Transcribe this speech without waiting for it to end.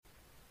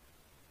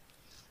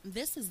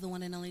This is the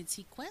one and only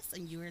T Quest,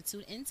 and you are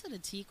tuned into the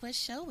T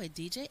Quest Show with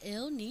DJ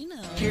El Nino.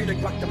 Here to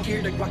rock them,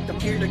 here to rock them,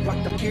 here to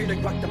rock them, here to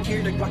rock them,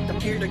 here to rock them,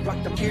 here to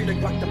rock them, here to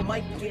rock the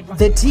mic.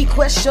 The T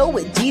Quest Show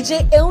with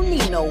DJ El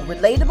Nino.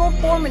 Relatable,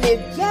 informative,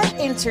 yet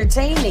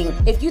entertaining.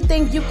 If you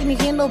think you can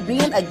handle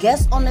being a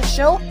guest on the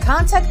show,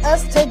 contact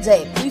us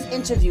today. We've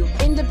interviewed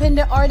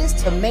independent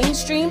artists to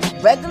mainstream,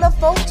 regular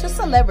folk to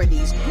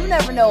celebrities. You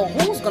never know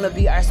who's going to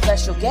be our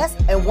special guest,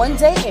 and one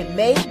day it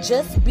may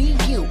just be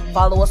you.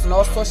 Follow us on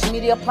all social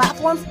media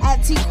platforms at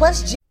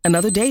TQuest.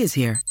 Another day is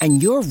here,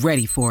 and you're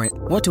ready for it.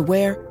 What to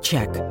wear?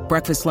 Check.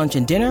 Breakfast, lunch,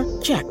 and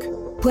dinner? Check.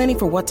 Planning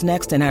for what's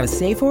next and how to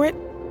save for it?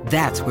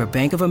 That's where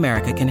Bank of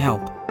America can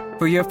help.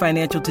 For your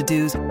financial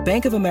to-dos,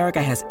 Bank of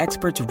America has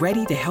experts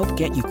ready to help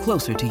get you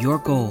closer to your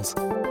goals.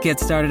 Get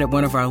started at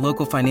one of our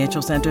local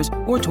financial centers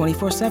or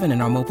 24/7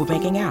 in our mobile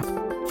banking app.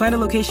 Find a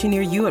location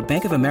near you at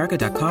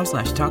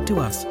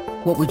bankofamerica.com/talktous.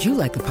 What would you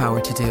like the power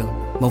to do?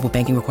 Mobile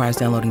banking requires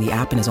downloading the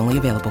app and is only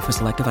available for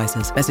select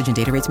devices. Message and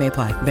data rates may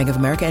apply. Bank of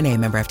America N.A.,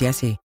 member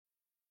FDIC.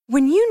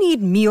 When you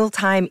need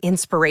mealtime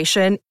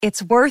inspiration,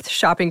 it's worth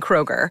shopping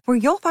Kroger, where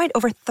you'll find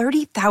over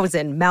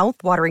 30,000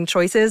 mouth-watering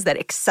choices that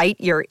excite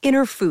your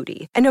inner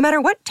foodie. And no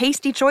matter what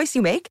tasty choice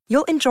you make,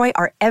 you'll enjoy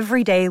our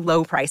everyday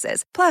low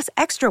prices, plus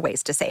extra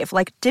ways to save,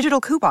 like digital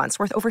coupons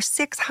worth over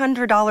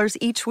 $600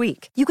 each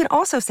week. You can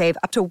also save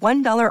up to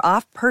 $1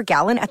 off per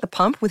gallon at the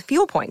pump with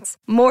fuel points.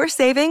 More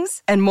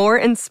savings and more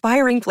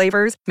inspiring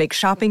flavors make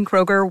shopping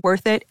Kroger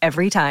worth it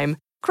every time.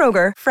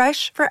 Kroger,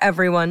 fresh for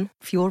everyone.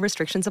 Fuel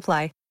restrictions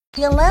apply.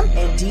 PLM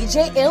and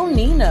DJ El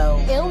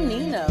Nino. El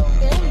Nino.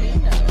 El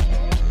Nino.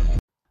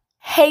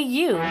 Hey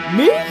you.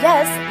 Me?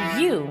 Yes,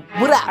 you.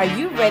 What up? Are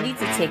you ready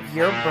to take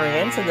your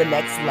brand to the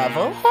next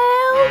level?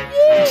 Hell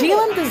yeah.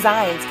 GLM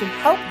Designs can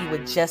help you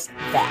with just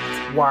that.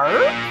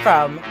 Word?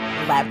 From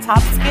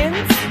laptop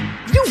skins?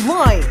 You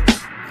lying.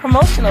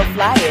 Promotional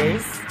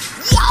flyers.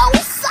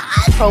 Yo,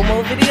 son.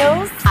 Promo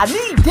videos. I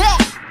need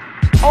that.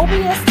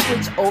 OBS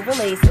Twitch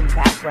overlays and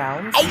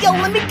backgrounds. Hey, yo,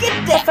 let me get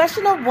that.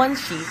 Professional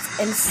one-sheets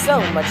and so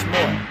much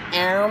more.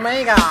 Oh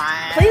my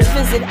God. Please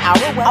visit our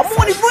website, I'm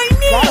on it right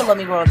now.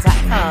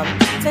 GottaLoveMeWorld.com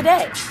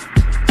today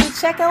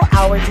to check out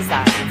our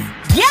designs.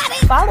 Got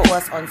it. Follow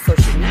us on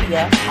social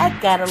media at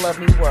Gotta Love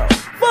Me World.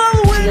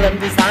 Follow it. GLM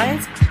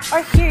Designs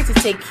are here to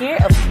take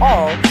care of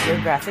all your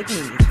graphic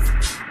needs.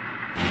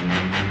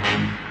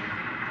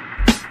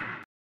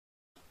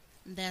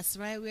 That's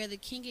right. We are the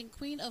king and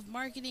queen of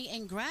marketing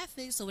and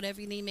graphics. So whatever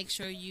you need, make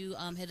sure you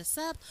hit us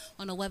up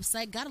on the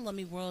website,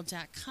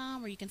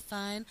 GottaLoveMeWorld.com, where you can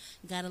find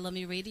Gotta Love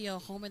Me Radio,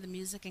 home of the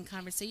music and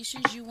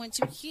conversations you want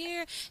to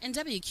hear, and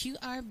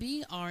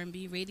WQRB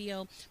R&B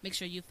Radio. Make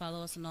sure you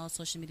follow us on all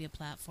social media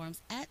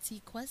platforms at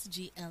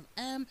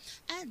TQuestGLM,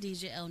 at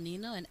DJ El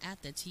Nino, and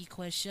at the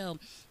TQuest Show.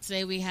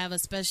 Today we have a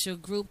special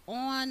group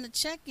on the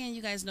check-in.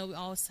 You guys know we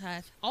always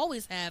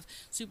have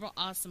super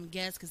awesome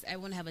guests because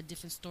everyone have a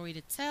different story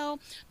to tell.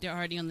 They're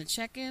already on the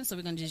check-in, so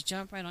we're going to just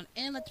jump right on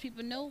in, let the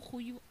people know who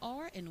you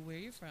are and where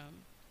you're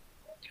from.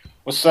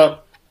 What's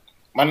up?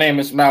 My name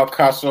is Mal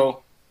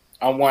Casso.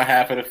 I'm one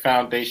half of the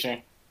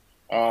foundation.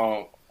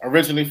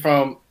 Originally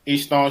from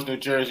East Orange, New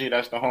Jersey.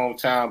 That's the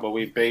hometown, but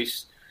we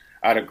based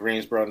out of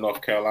Greensboro,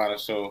 North Carolina.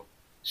 So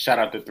shout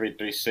out to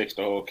 336,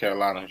 the whole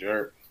Carolina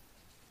jerk.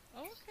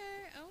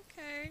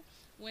 Okay.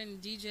 When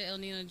DJ El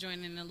Nino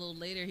joined in a little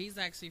later, he's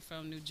actually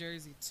from New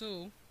Jersey,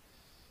 too.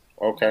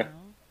 Okay. You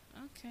know?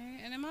 Okay,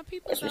 and then my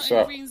people out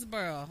in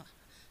Greensboro.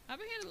 I've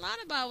been hearing a lot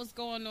about what's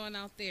going on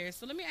out there.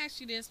 So let me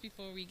ask you this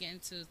before we get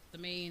into the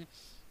main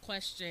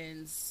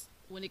questions.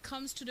 When it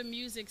comes to the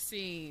music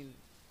scene,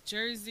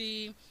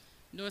 Jersey,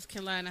 North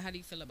Carolina, how do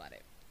you feel about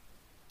it?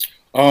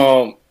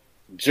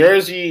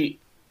 Jersey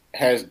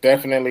has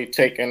definitely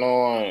taken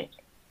on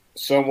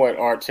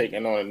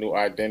a new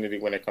identity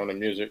when it comes to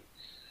music.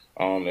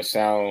 The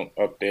sound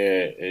up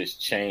there is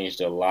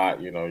changed a lot.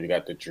 You know, you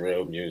got the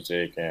drill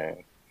music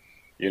and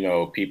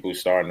people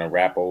starting to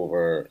rap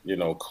over,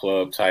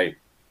 club type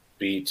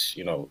beats,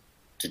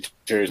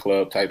 Jersey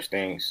club type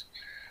things.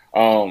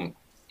 The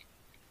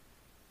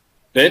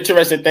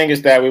interesting thing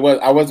is that we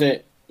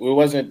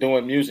wasn't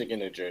doing music in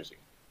New Jersey.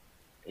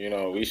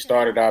 We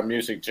started our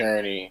music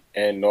journey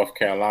in North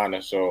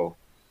Carolina. So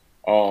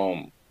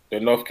the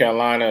North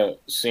Carolina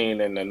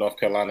scene and the North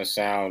Carolina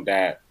sound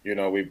that,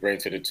 we bring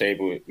to the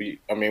table,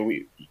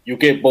 you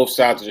get both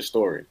sides of the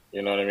story,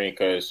 you know what I mean?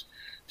 Because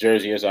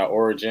Jersey is our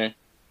origin.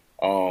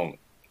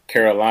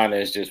 Carolina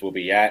is just where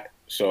we at.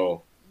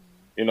 So,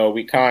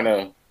 we kind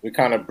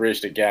of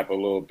bridge the gap a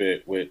little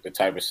bit with the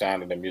type of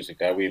sound and the music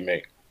that we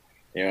make.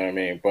 You know what I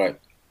mean? But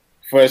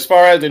for as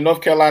far as the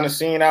North Carolina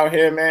scene out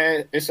here,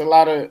 man, it's a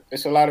lot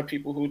of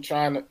people who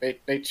trying to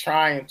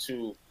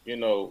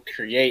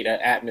create an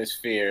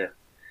atmosphere.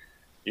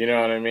 You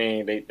know what I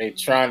mean? They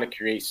trying to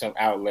create some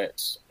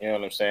outlets. You know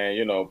what I'm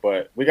saying?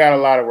 But we got a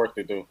lot of work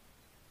to do.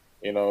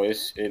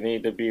 It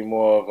need to be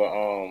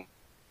more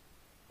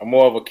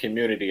of a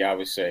community, I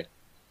would say.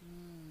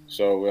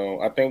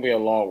 So I think we're a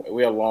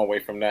long way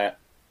from that.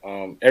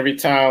 Every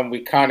time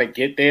we kind of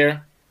get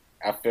there,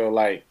 I feel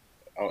like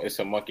it's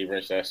a monkey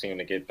wrench that seemed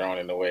to get thrown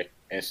in the way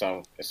in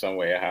some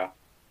way or how.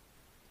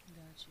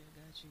 Got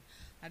you.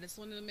 I just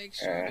wanted to make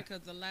sure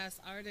because the last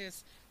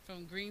artist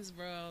from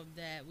Greensboro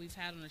that we've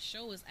had on the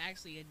show is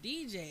actually a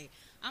DJ.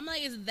 I'm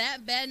like, is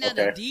that bad now?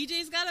 Okay. The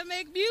DJ's got to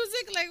make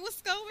music? Like,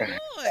 what's going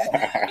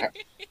on?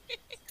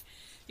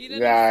 You know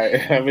what Nah, I'm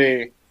saying? I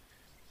mean,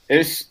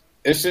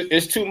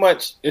 it's too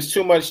much. It's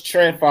too much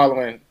trend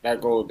following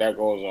that goes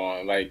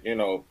on. Like,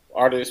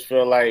 artists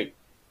feel like,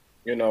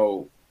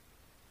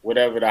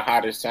 whatever the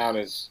hottest sound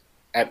is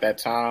at that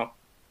time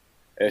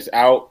is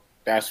out.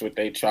 That's what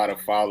they try to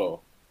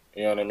follow.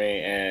 You know what I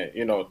mean?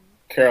 And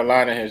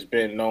Carolina has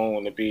been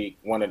known to be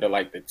one of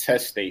the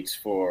test states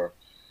for,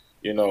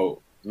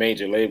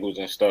 major labels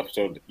and stuff.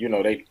 So,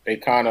 they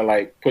kind of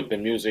like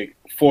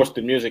force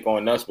the music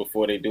on us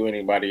before they do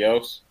anybody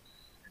else.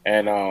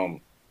 And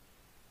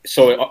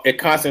so it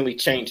constantly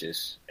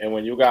changes. And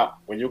when you got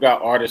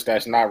artists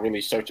that's not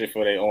really searching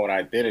for their own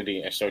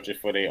identity and searching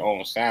for their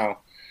own sound,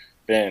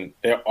 then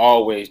they're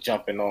always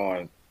jumping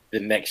on the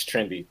next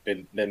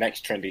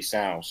trendy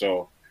sound.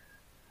 So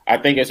I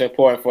think it's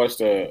important for us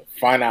to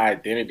find our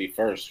identity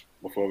first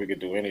before we could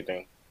do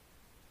anything.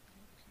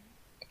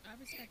 I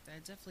respect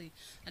that. Definitely.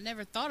 I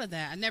never thought of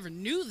that. I never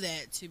knew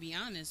that, to be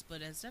honest,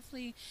 but it's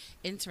definitely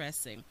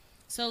interesting.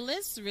 So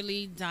let's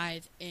really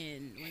dive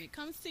in. When it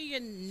comes to your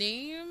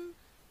name,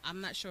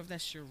 I'm not sure if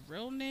that's your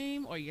real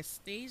name or your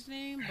stage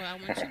name, but I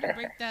want you to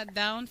break that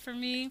down for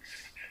me.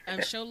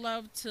 Show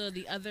love to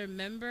the other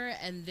member,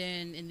 and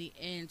then in the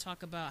end,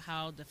 talk about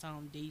how the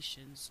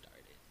foundation started.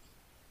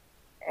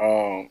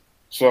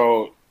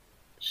 So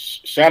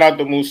shout out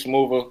to Moose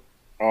Mover.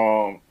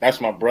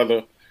 That's my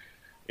brother.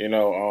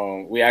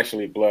 We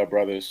actually blood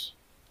brothers.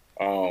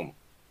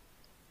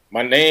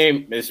 My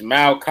name is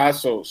Mal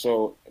Caso.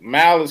 So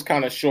Mal is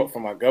kind of short for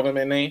my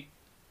government name.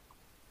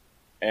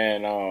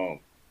 And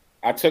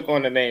I took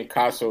on the name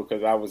Caso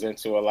because I was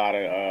into a lot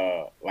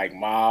of like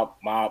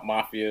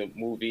mafia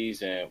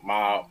movies and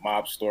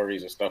mob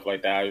stories and stuff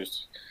like that. I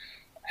was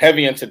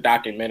heavy into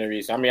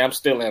documentaries. I mean, I'm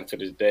still am to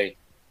this day.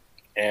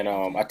 And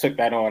I took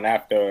that on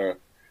after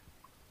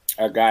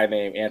a guy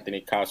named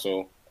Anthony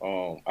Caso.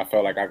 I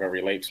felt like I could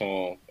relate to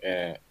him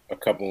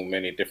in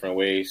many different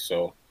ways.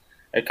 So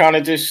it kind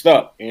of just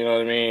stuck, you know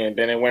what I mean? And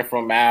then it went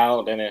from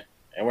Mal, then it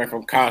went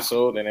from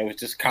Caso, then it was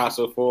just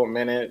Caso for a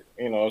minute,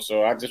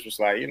 So I just was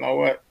like, you know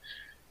what?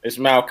 It's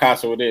Mal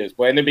Caso it is.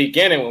 But in the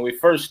beginning, when we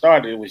first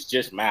started, it was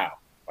just Mal.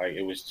 Like,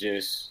 it was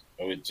just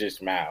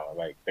Mal.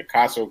 Like, the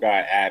Caso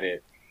got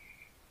added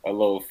a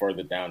little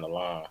further down the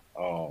line.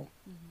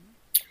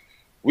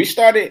 We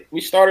started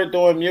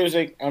doing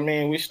music. I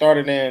mean, we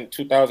started in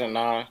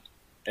 2009.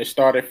 It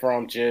started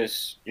from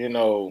just,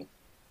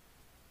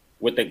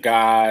 with the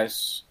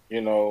guys,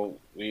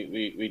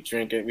 we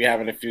drinking, we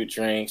having a few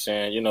drinks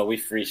and, we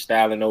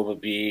freestyling over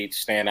beats,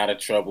 staying out of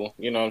trouble,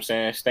 you know what I'm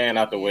saying? Staying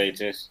out the way,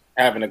 just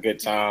having a good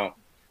time.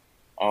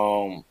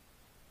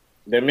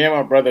 Then me and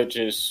my brother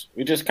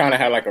we just kind of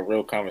had like a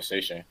real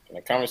conversation. And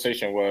the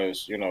conversation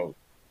was, do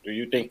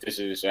you think this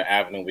is an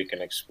avenue we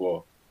can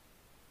explore?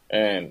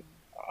 And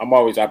I'm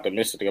always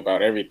optimistic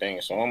about everything.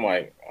 So I'm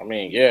like, I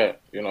mean, yeah,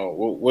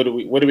 what do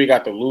we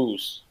got to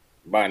lose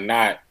by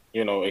not,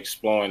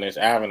 exploring this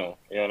avenue?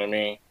 You know what I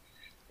mean?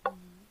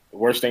 The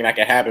worst thing that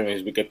could happen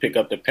is we could pick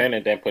up the pen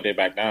and then put it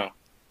back down.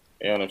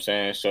 You know what I'm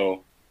saying?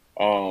 So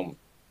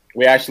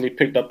we actually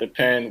picked up the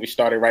pen. We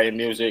started writing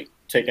music,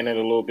 taking it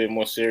a little bit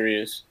more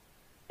serious.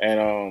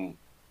 And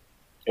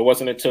it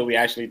wasn't until we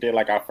actually did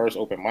like our first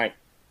open mic.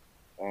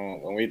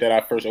 When we did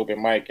our first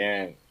open mic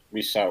and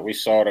we saw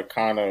the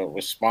kind of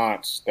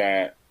response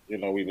that,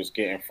 we was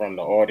getting from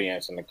the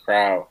audience and the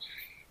crowd,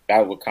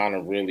 that would kind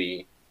of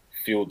really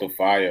fuel the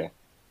fire.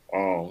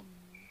 The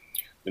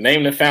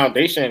name of the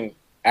foundation,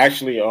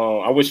 actually,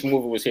 I wish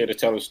Mover was here to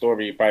tell the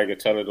story. He probably could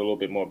tell it a little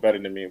bit more better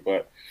than me.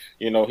 But,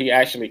 he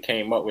actually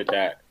came up with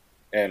that.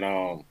 And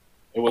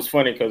it was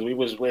funny because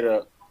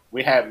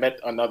we had met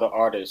another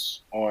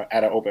artist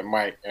at an open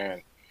mic.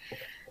 And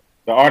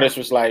the artist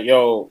was like,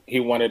 yo, he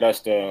wanted us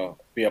to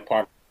be a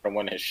part of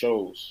one of his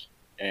shows.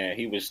 And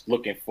he was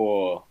looking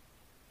for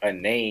a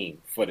name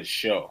for the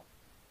show.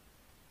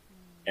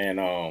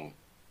 And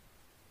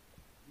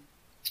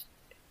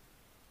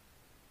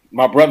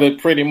my brother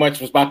pretty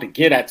much was about to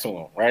get that to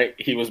him, right?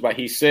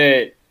 He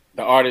said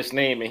the artist's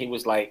name, and he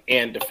was like,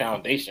 and the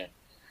foundation.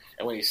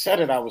 And when he said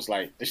it, I was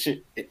like, this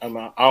shit, I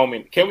don't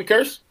mean, can we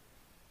curse?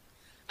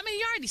 I mean,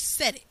 you already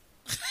said it.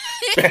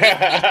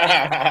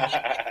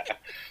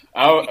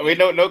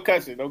 No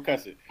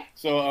cussing.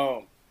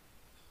 So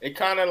it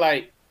kind of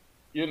like,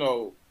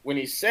 when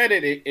he said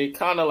it, it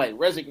kind of like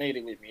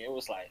resonated with me. It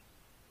was like,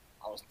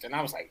 I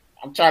was like,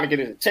 I'm trying to get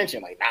his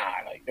attention. Like,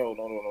 nah, like, no.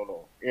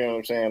 You know what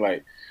I'm saying?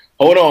 Like,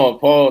 hold on,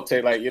 Paul.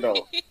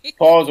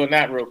 Pause on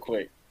that real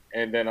quick.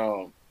 And then,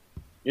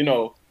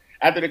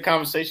 after the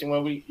conversation,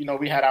 when we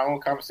had our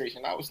own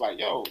conversation, I was like,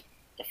 yo,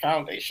 the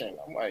foundation.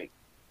 I'm like,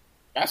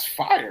 that's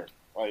fire.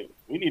 Like,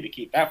 we need to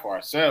keep that for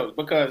ourselves,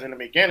 because in the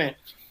beginning,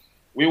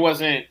 we were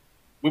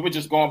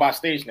just going by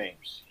stage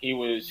names. He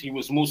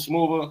was Moose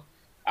Mover.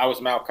 I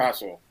was Mal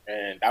Caso,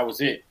 and that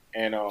was it.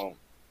 And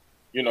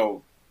you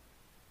know,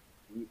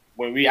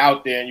 when we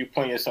out there and you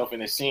put yourself in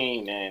the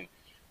scene and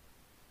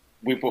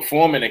we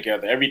performing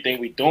together, everything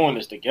we doing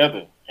is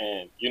together.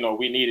 And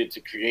we needed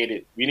to create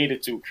it. We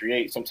needed to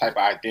create some type of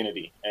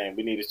identity, and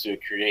we needed to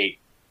create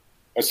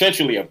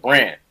essentially a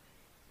brand.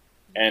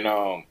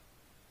 And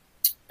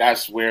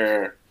that's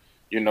where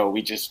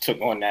we just took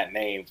on that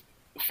name,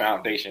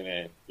 Foundation,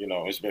 and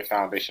it's been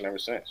Foundation ever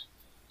since.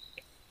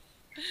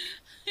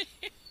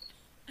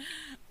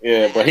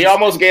 Yeah, but he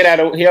almost gave that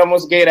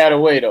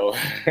away though.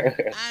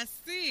 I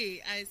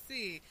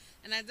see.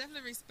 And I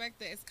definitely respect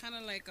that. It's kind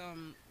of like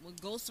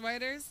with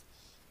ghostwriters,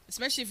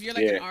 especially if you're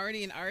like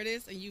already an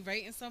artist and you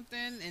writing something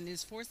and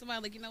it's for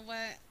somebody, like, you know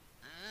what?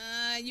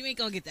 You ain't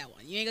gonna get that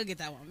one. You ain't gonna get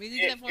that one. Maybe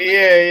you get that one.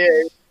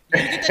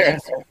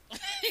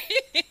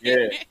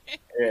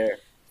 Yeah.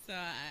 So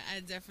I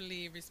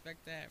definitely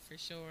respect that for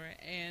sure.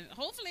 And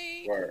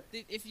hopefully,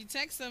 if you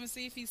text him and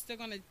see if he's still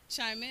gonna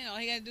chime in, all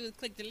he gotta do is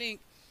click the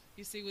link.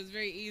 You see, it was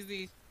very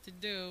easy to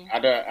do. I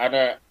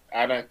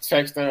done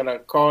texted him, I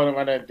called him,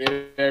 I done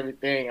did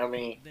everything. I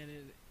mean,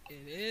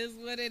 it is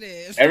what it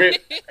is.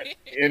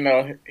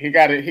 He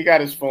got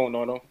his phone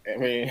on him. I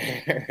mean,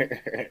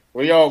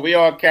 we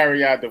all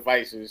carry our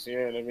devices. You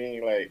know what I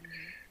mean? Like,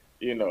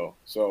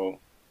 so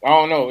I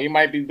don't know. He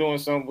might be doing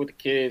something with the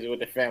kids or with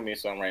the family or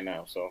something right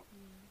now. So,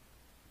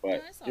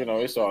 but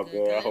it's all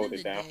good. I hold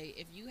it down.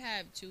 If you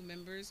have two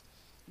members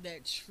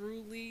that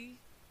truly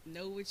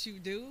know what you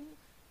do,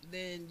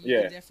 then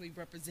you can definitely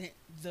represent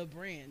the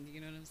brand.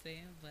 You know what I'm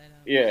saying? But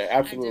yeah,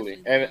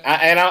 absolutely.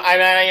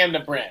 I am the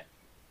brand.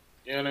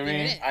 You know what I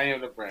mean? I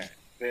am the brand.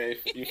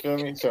 You feel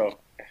me? So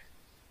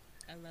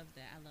I love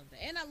that,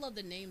 and I love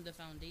the name, the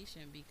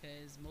Foundation,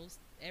 because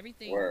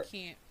everything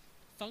can't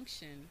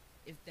function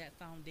if that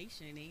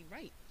foundation ain't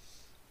right.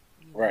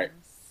 Right.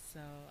 So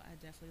I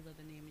definitely love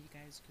the name of you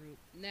guys' group.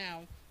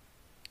 Now,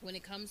 when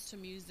it comes to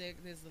music,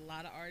 there's a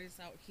lot of artists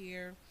out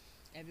here.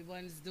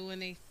 Everyone's doing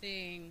their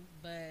thing,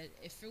 but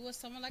if it was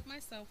someone like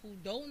myself who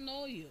don't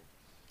know you,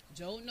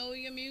 don't know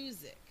your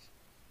music,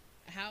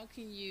 how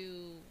can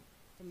you,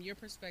 from your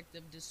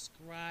perspective,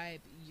 describe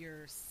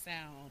your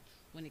sound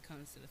when it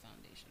comes to the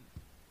Foundation?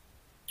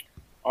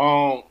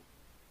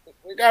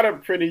 We got a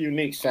pretty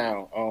unique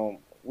sound.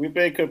 We've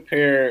been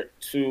compared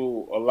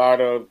to a lot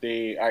of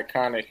the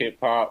iconic hip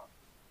hop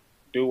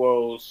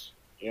duos.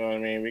 You know what I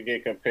mean? We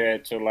get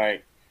compared to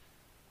like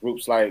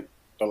groups like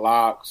The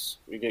Lox.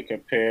 We get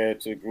compared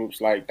to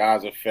groups like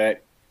Daz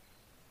Effect.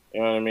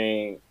 You know what I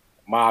mean?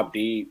 Mobb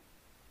Deep.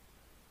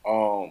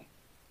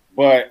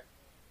 But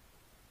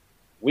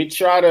we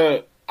try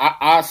to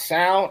our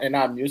sound and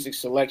our music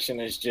selection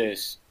is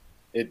just,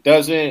 it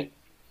doesn't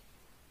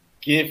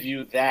give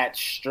you that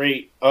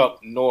straight up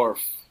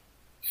north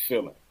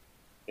feeling.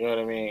 You know what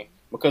I mean?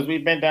 Because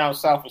we've been down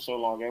south for so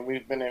long and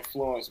we've been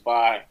influenced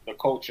by the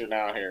culture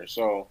down here.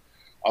 So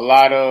a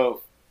lot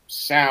of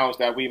sounds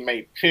that we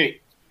may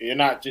pick, you're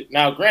not just,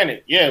 now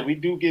granted, yeah, we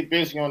do get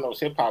busy on those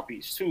hip hop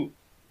beats too.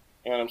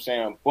 You know what I'm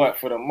saying? But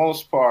for the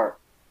most part,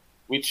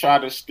 we try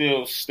to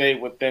still stay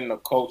within the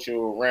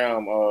cultural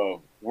realm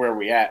of where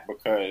we at,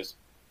 because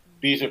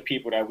these are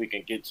people that we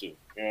can get to. You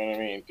know what I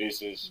mean?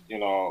 This is,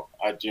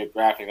 our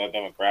geographic, our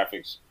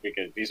demographics,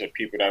 because these are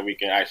people that we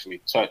can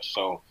actually touch.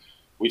 So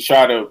we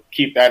try to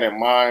keep that in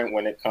mind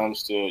when it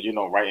comes to,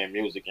 writing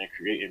music and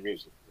creating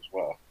music as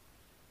well.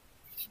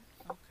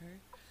 Okay.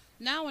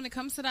 Now, when it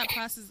comes to that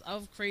process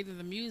of creating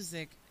the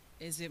music,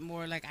 is it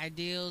more like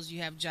ideals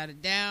you have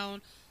jotted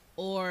down,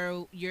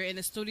 or you're in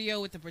the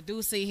studio with the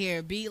producer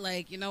here, be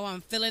like,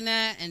 I'm feeling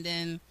that, and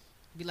then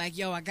be like,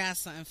 yo, I got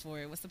something for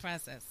it? What's the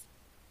process?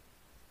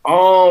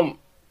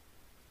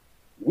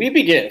 We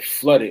be getting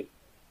flooded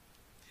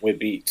with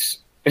beats.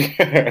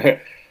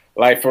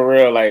 Like, for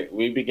real, like,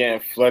 we be getting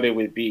flooded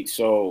with beats.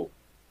 So,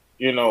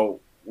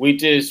 we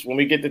just, when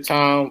we get the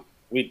time,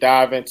 we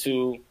dive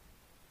into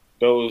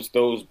those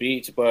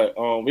beats. But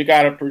we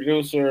got a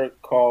producer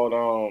called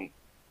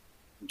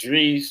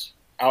Drees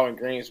out in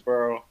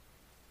Greensboro.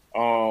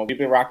 We've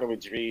been rocking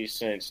with Drees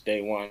since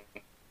day one.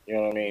 You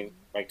know what I mean?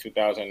 Like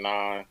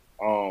 2009.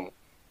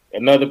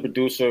 Another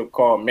producer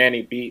called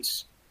Manny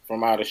Beats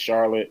from out of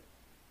Charlotte.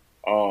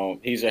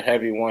 He's a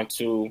heavy one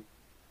too.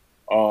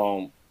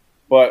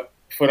 But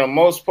for the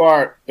most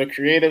part, the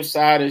creative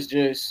side is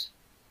just,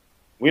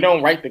 we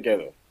don't write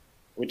together,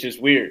 which is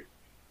weird.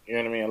 You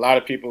know what I mean? A lot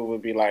of people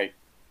would be like,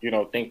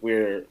 think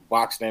we're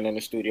boxed in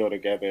the studio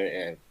together,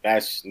 and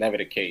that's never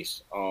the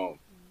case.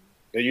 The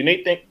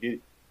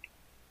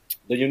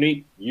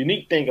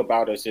unique thing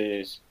about us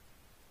is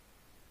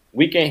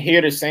we can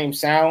hear the same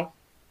sound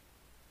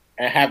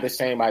and have the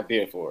same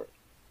idea for it.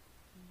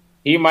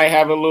 He might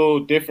have a little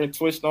different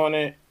twist on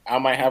it. I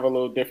might have a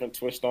little different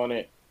twist on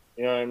it.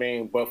 You know what I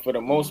mean? But for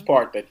the most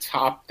part, the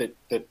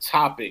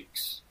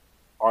topics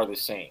are the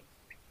same.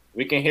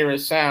 We can hear a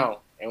sound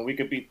and we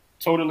could be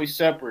totally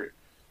separate.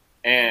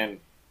 And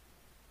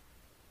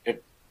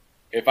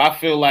if I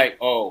feel like,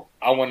 oh,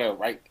 I want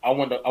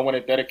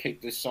to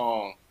dedicate this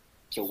song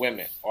to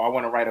women, or I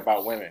want to write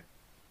about women,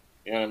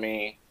 you know what I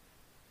mean?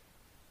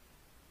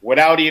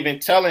 without even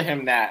telling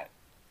him that,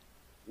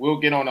 we'll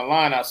get on the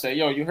line. I'll say,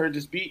 yo, you heard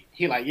this beat?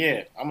 He like,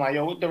 yeah. I'm like,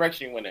 yo, what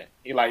direction you went in?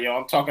 He like, yo,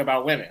 I'm talking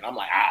about women. I'm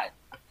like, all right.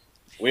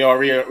 We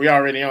already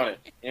on it.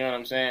 You know what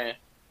I'm saying?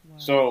 Wow.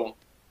 So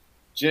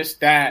just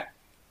that,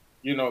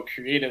 you know,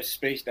 creative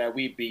space that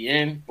we be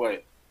in,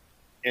 but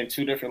in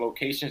two different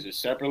locations and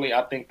separately,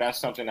 I think that's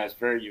something that's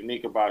very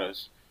unique about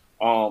us.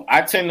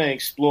 I tend to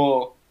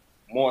explore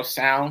more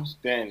sounds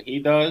than he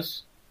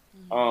does.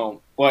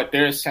 But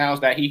there's sounds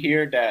that he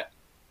hear that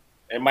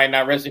it might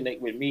not resonate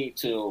with me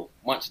till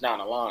months down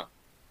the line,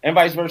 and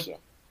vice versa.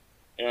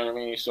 You know what I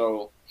mean?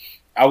 So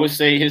I would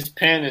say his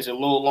pen is a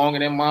little longer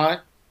than mine,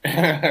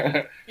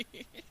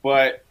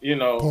 but you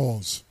know,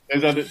 pause.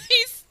 There's other.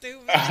 He's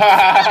stupid.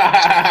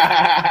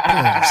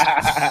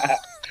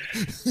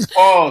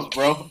 Pause,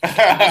 bro.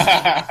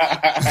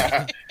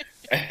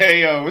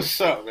 Hey, yo, what's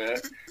up, man?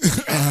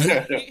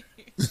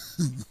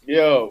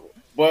 Yo,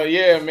 but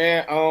yeah,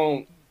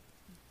 man.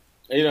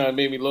 You know, it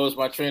made me lose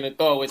my train of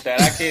thought with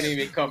that. I can't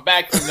even come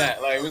back from that.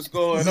 Like, what's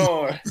going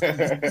on?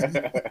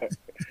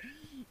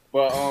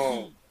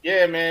 But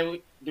yeah, man.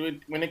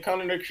 When it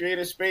comes to the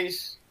creative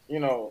space, you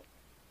know,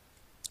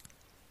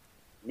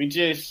 we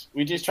just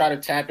try to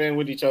tap in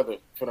with each other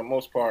for the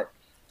most part,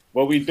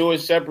 but we do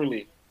it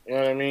separately. You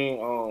know what I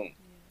mean?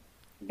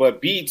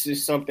 But beats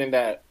is something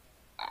that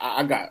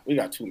we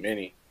got too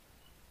many.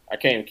 I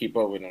can't even keep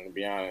up with them, to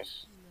be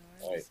honest.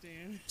 Like,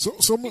 so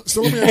let me ask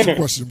you a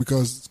question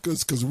because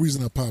the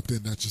reason I popped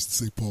in, not just to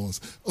say pause,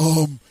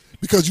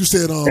 because you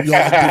said y'all like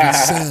different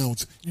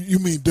sounds. You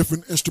mean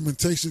different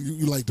instrumentation?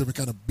 You like different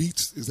kind of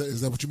beats?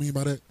 Is that what you mean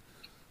by that?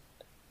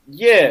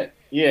 Yeah.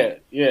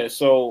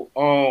 So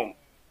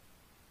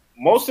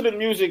most of the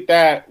music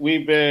that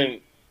we've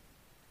been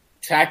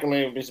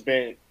tackling has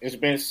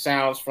been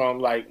sounds from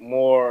like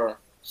more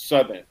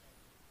southern,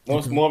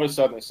 more of a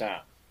southern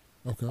sound.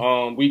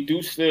 Okay. We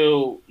do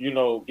still, you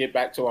know, get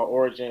back to our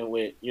origin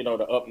with, you know,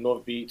 the up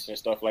north beats and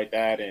stuff like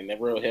that and the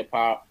real hip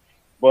hop.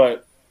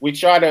 But we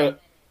try to,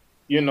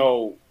 you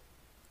know,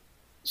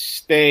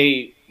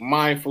 stay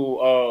mindful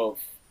of,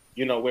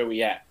 you know, where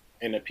we at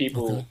and the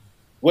people,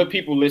 what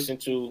people listen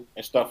to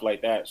and stuff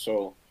like that.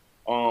 So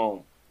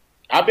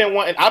I've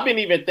been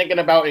even thinking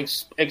about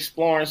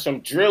exploring some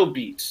drill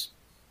beats.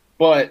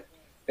 But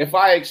if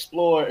I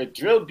explore a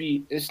drill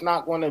beat, it's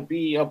not going to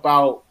be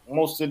about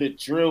most of the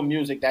drill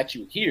music that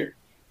you hear.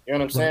 You know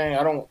what I'm saying?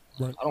 I don't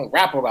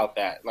rap about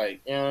that.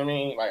 Like, you know what I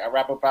mean? Like, I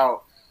rap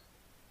about,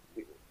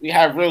 we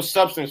have real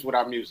substance with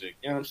our music.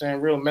 You know what I'm saying?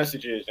 Real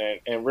messages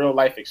and real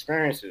life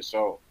experiences.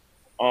 So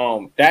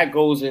that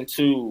goes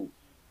into,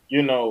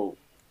 you know,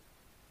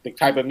 the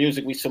type of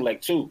music we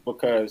select too,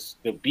 because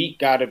the beat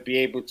got to be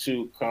able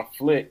to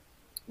conflict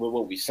with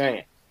what we're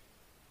saying.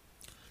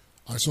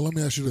 All right, so let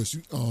me ask you this,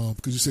 because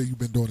you say you've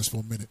been doing this for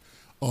a minute.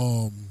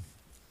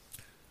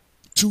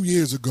 2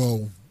 years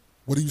ago,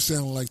 what do you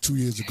sound like 2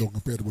 years ago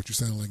compared to what you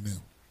sound like now?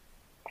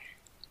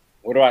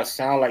 What do I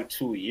sound like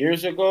 2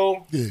 years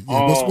ago? Yeah.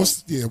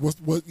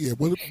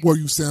 What were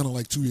you sounding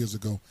like 2 years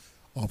ago,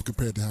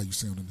 compared to how you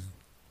sounding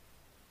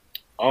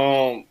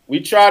now? We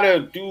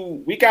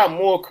got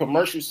more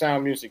commercial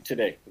sound music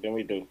today than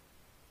we do.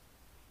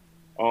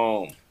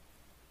 2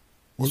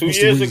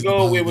 years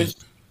ago,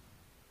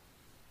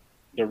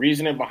 the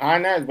reasoning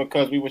behind that is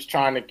because we was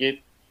trying to get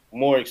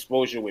more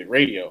exposure with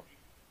radio.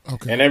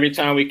 Okay. And every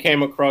time we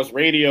came across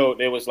radio,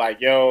 they was like,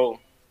 yo,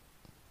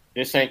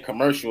 this ain't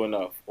commercial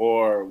enough.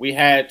 Or we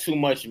had too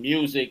much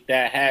music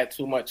that had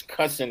too much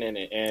cussing in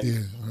it.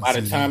 And by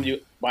the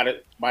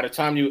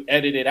time you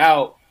edit it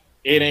out,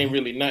 it ain't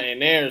really nothing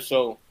there.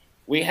 So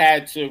we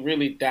had to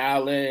really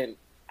dial in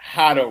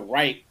how to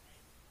write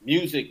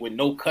music with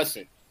no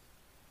cussing.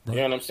 Right.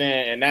 You know what I'm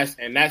saying?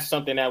 And that's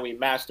something that we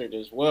mastered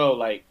as well.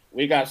 Like,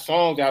 we got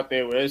songs out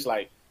there where it's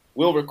like,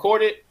 we'll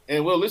record it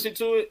and we'll listen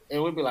to it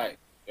and we'll be like,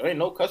 there ain't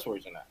no cuss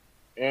words in that.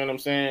 You know what I'm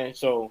saying?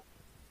 So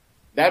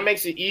that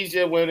makes it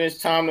easier when it's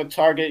time to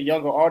target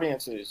younger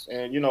audiences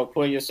and, you know,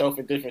 put yourself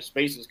in different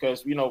spaces.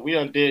 Because, you know, we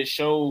done did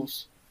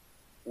shows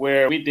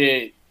where we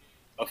did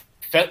a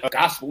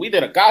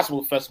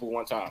gospel festival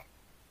one time.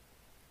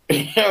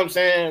 You know what I'm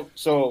saying?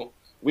 So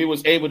we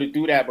was able to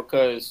do that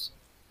because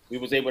we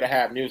was able to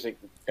have music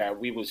that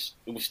it was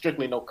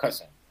strictly no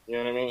cussing. You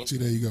know what I mean? See,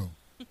 there you go.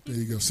 There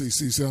you go.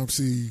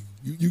 See,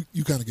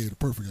 you kind of gave the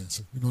perfect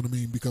answer. You know what I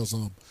mean? Because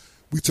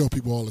we tell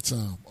people all the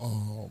time,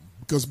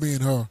 because me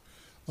and her,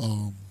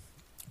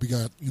 we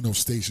got, you know,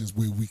 stations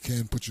where we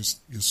can put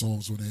your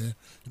songs on air.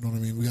 You know what I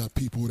mean? We got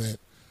people that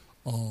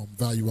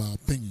value our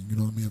opinion. You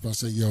know what I mean? If I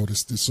say, yo,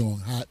 this song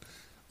hot,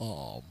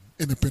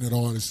 independent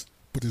artist,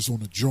 put this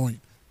on a joint,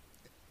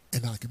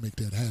 and I can make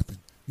that happen.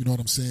 You know what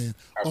I'm saying?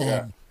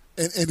 And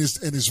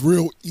it's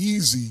real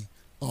easy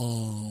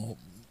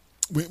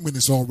when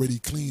it's already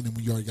clean and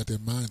when you already got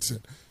that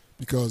mindset,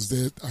 because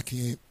I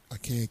can't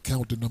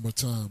count the number of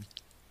times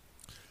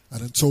I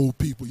done told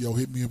people, yo,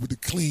 hit me up with the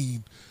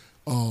clean,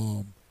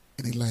 and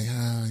they like,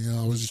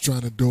 I was just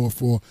trying to do it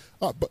for,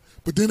 but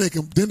then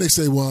they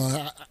say,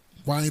 well,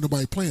 why ain't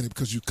nobody playing it?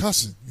 Because you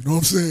cussing. You know what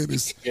I'm saying?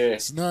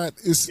 It's not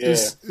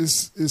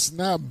it's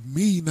not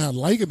me not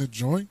liking the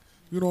joint.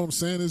 You know what I'm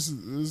saying?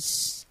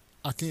 It's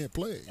I can't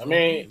play. I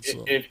mean,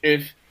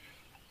 if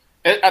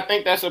I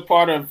think that's a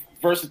part of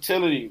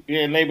versatility,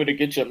 being able to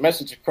get your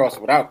message across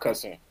without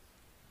cussing.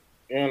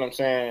 You know what I'm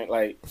saying?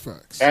 Like,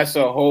 facts. That's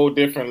a whole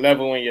different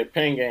level in your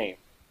pen game.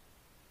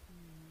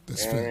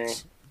 That's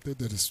facts.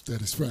 That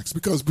is facts.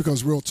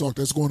 Because real talk,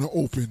 that's going to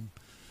open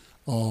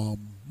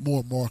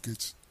more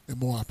markets and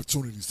more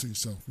opportunities to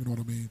yourself. You know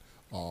what I mean?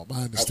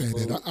 I understand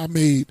that. I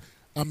made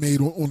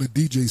on the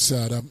DJ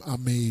side. I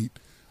made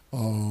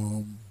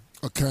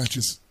a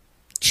conscious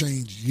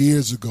change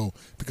years ago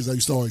because I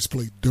used to always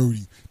play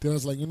dirty. Then I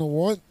was like, you know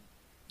what?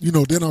 You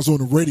know, then I was on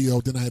the radio.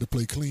 Then I had to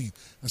play clean.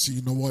 I said,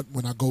 you know what?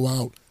 When I go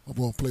out, I'm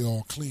going to play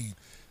all clean.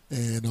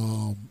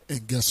 And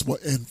guess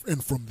what?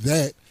 And from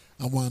that,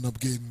 I wound up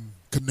getting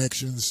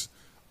connections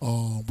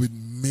with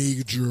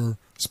major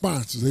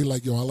sponsors. They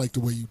like, yo, I like the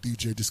way you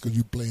DJ just because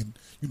you playing,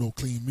 you know,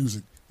 clean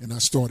music. And I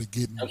started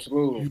getting,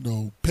 you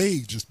know,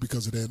 paid just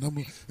because of that.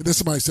 And then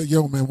somebody said,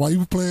 yo, man, why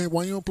you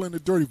don't playing the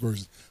dirty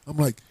version? I'm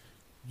like,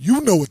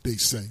 you know what they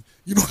say.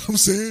 You know what I'm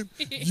saying?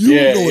 You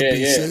know what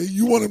they say.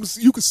 You want them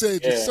to, you can say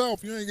it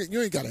yourself. You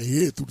ain't got to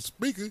hear it through the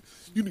speaker.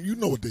 You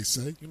know what they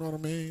say. You know what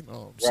I mean?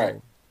 Right.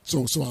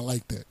 So I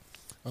like that.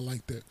 I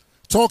like that.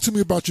 Talk to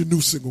me about your new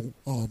single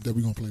that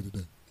we're gonna play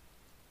today.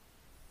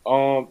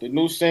 The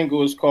new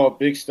single is called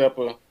Big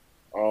Stepper.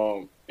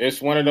 It's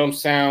one of them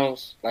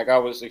sounds, like I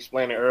was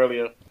explaining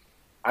earlier.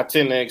 I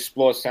tend to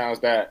explore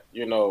sounds that,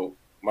 you know,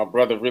 my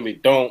brother really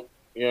don't.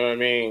 You know what I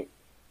mean?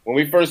 When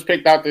we first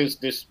picked out this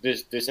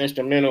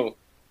instrumental,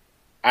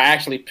 I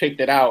actually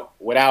picked it out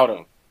without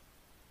him,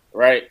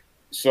 right?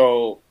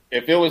 So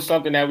if it was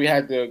something that we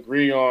had to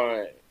agree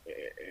on,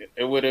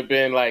 it would have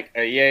been like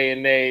a yay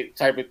and nay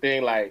type of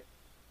thing. Like,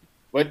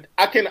 but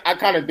I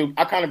kind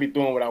of be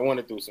doing what I want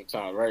to do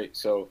sometimes, right?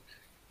 So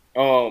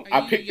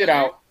I picked it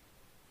out.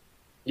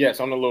 Yes,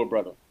 I'm the little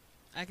brother.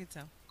 I can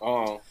tell.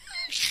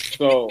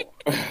 So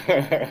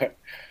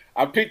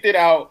I picked it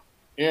out.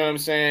 You know what I'm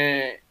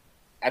saying?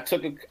 I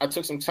took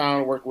some time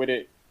to work with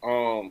it.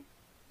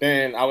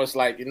 Then I was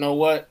like, you know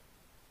what?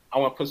 I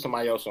want to put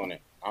somebody else on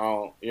it.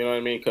 You know what I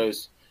mean?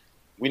 Because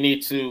we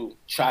need to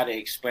try to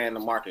expand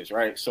the markets,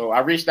 right? So I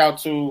reached out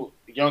to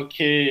a young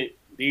kid,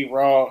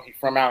 D-Raw. He's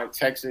from out in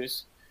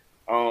Texas.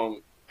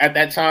 At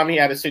that time, he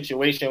had a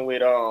situation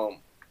with, I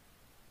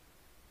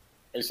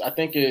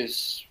think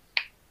it's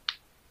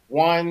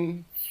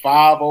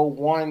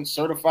 1501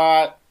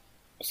 certified,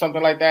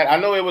 something like that. I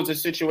know it was a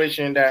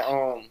situation that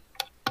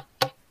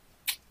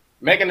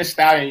Megan Thee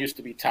Stallion used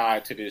to be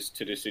tied to this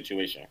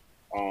situation.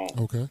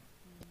 Okay.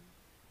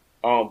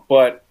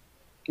 But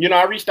you know,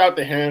 I reached out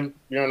to him.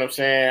 You know what I'm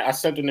saying? I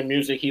sent him the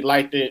music. He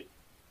liked it.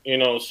 You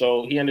know,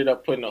 so he ended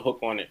up putting a hook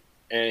on it,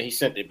 and he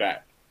sent it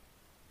back.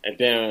 And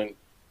then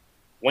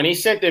when he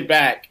sent it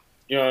back,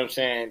 you know what I'm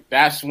saying?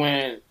 That's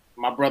when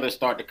my brother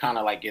started to kind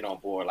of like get on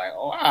board. Like,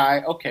 oh, all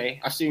right, okay,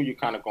 I see where you're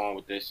kind of going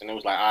with this. And it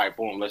was like, all right,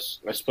 boom,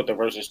 let's put the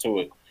verses to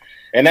it.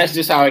 And that's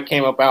just how it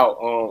came about.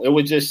 It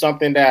was just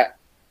something that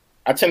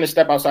I tend to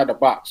step outside the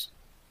box.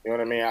 You know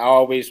what I mean? I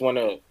always want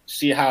to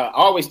see I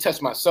always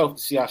test myself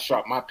to see how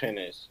sharp my pen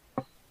is.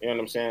 You know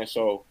what I'm saying?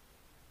 So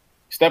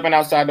stepping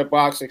outside the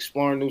box,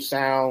 exploring new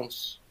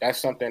sounds, that's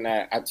something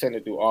that I tend to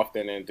do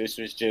often. And this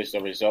was just a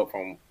result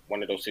from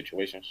one of those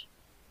situations.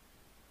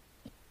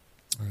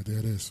 All right, there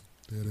it is.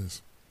 I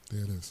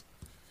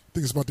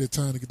think it's about that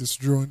time to get this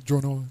joint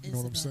on. You know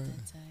what I'm saying?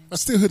 I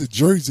still hear the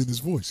Jersey in his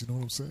voice. You know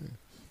what I'm saying?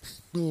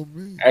 You know what I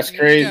mean? That's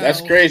crazy.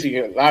 That's crazy.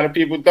 A lot of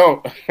people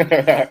don't.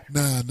 Nah.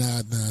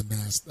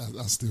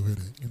 I still hear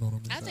that. You know what I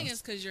mean? I think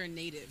it's because you're a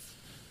native.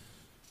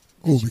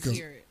 Oh,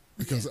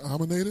 because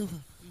I'm a native?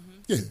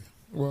 Mm-hmm. Yeah.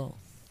 Well,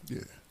 yeah.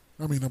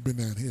 I mean, I've been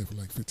down here for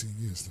like 15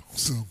 years though.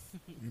 So,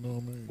 you know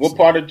what I mean? What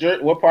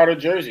part of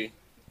Jersey?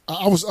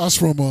 I was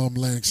from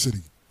Atlantic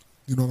City.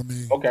 You know what I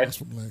mean? Okay. I was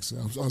from Atlantic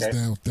City. I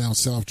was down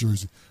South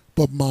Jersey.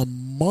 But my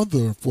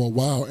mother, for a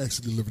while,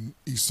 actually lived in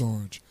East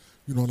Orange.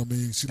 You know what I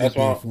mean? She lived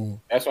there for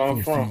That's where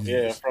I'm from.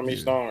 Years. Yeah, from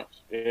East Orange.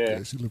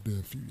 Yeah, she lived there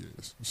a few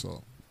years.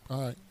 So,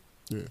 all right.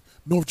 Yeah.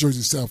 North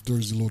Jersey, South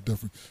Jersey, a little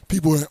different.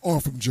 People that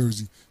aren't from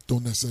Jersey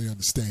don't necessarily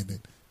understand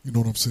that. You know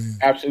what I'm saying?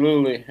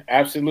 Absolutely.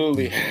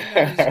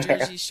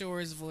 Jersey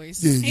Shore's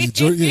voice. Yeah,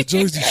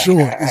 Jersey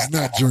Shore is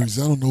not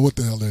Jersey. I don't know what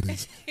the hell that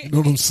is. You know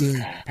what I'm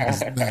saying?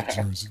 It's not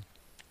Jersey.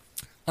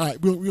 All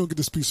right, we're going to get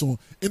this piece on.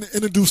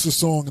 Introduce the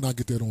song, and I'll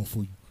get that on for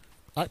you.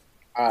 All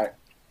right.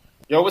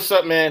 Yo, what's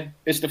up, man?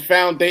 It's The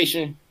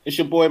Foundation. It's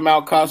your boy,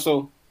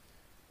 Malcaso.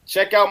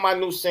 Check out my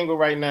new single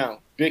right now,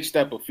 Big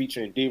Stepper,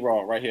 featuring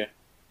D-Raw, right here.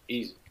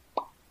 Easy.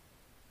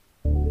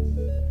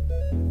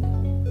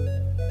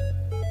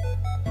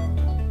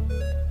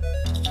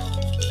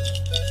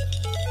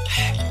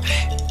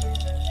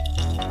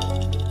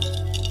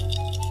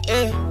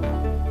 Yeah.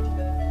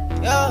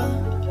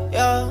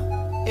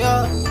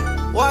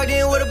 Walked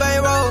in with a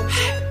bankroll.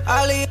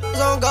 All these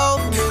on go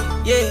for me.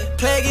 Yeah,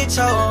 play get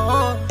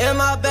choked. In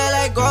my bag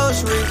like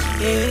groceries.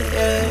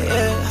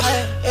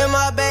 Yeah. In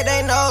my bag,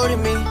 they know to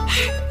me.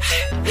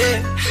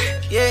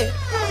 Yeah.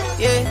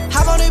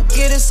 Hop on it,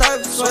 get it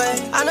surface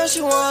way. I know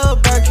she want a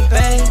Birkin,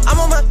 babe. I'm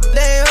on my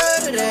day,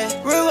 heard of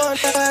that. Real on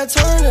that, I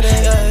turn to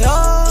that. Yeah,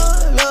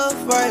 y'all love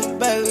right,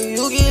 baby.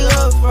 You get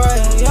love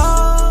right,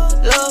 y'all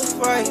love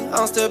right.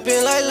 I'm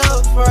stepping like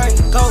love right.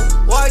 Go,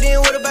 walked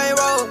in with a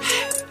bankroll.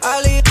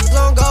 All these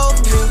gon' go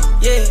for me.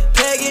 Yeah,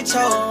 peg it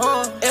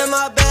choke. In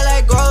my bag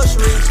like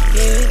groceries.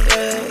 Yeah.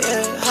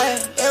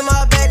 Hey, in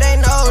my bag, they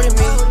know to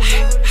me.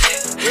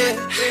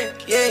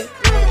 Yeah.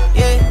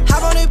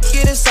 Hop on it,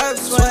 get it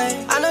surface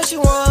way. I know she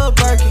want a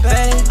Birkin,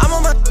 babe. I'm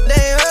on my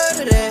day,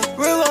 heard of that.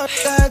 Real on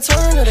that,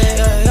 turn to that.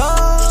 Yeah,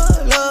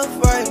 y'all love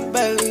right,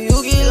 baby.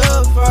 You get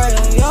love right.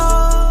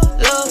 Y'all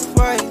love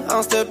right.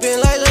 I'm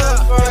stepping like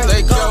love right.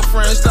 They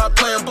girlfriend, stop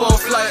playing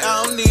both like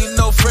I don't need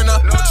no friend.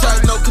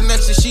 Track no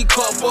connection, she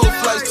caught both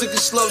flights. Took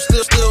it slow,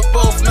 still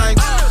both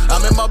nights.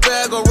 I'm in my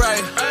bag,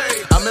 alright.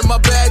 I'm in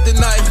my bag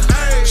tonight.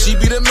 She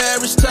be the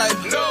marriage type.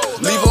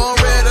 Leave her on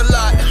red a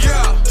lot.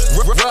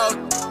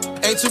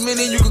 Ain't too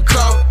many you can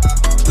call.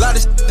 Lot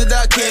of that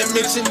I can't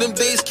mention. Them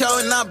days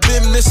counting, I've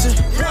been missing.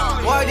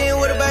 Walked in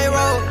with a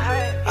bankroll.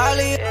 All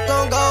these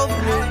gon' go for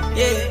me.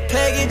 Yeah,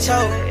 peg it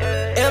choke.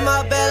 In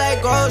my bag like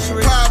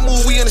groceries. Pride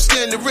move, we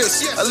understand the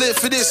risk. I live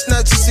for this,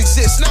 not just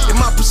exist. In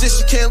my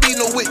position, can't leave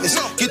no witness.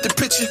 Get the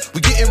picture,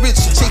 we getting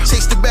richer.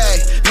 Chase the bag,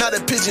 not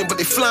a pigeon, but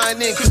they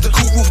flying in cause the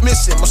cool roof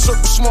missing. My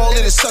circle small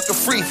and it's sucker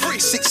free.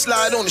 Six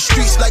slide on the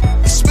streets like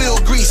spill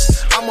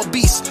grease. I'm a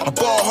beast, I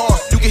ball hard.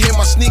 You can hear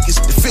my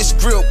sneakers, the fish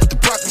grill with the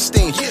broccoli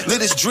steam.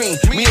 Lit this dream,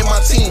 me and my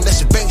team,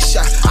 that's your bank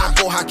shot. I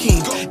go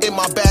Hakeem, in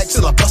my bag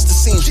till I bust the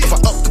seams. If I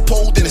up the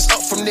pole, then it's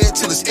up from there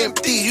till it's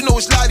empty. You know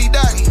it's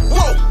lottie-dottie.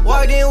 Whoa!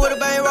 Walked in with a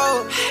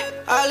bankroll.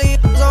 All these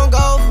gon'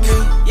 go for me.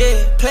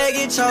 Yeah, peg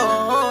it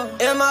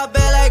choke. In my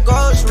bag like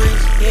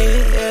groceries.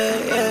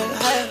 Yeah.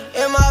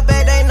 Hey, in my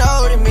bag, they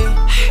know to me.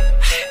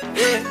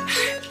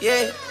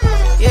 Yeah.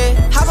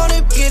 Hop on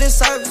it, get it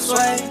surface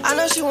way. I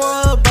know she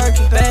want a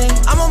Birkin, babe.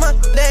 I'm on my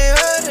day,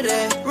 heard of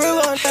that. Real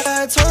on that,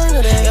 I turn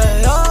to that.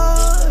 Yeah,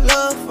 y'all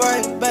love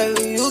right,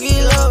 baby. You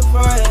get love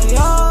right.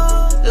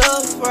 Y'all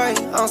love right.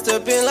 I'm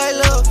stepping like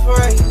love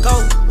right. Go,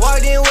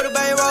 walked in with a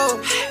bankroll.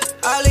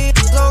 All these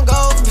gon'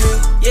 go for me.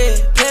 Yeah,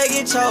 peg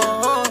it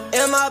choke.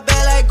 In my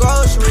bag like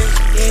groceries.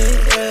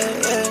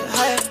 Yeah.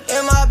 Hey,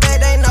 in my bag,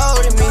 they know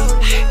to me.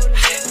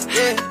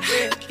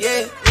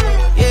 Yeah.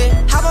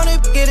 Hop on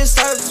it, get it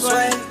surface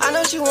way. I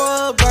know she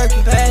want a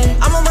Birkin, babe.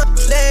 I'm on my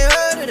day,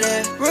 heard of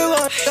that. Real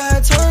on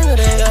that, turn to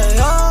that. Yeah,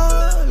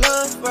 y'all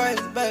love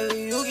right, baby.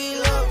 You get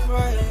love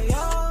right.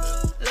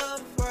 Y'all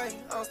love right.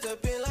 I'm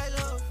stepping like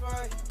love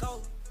right.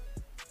 Go.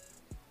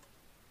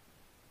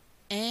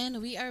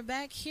 And we are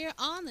back here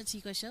on the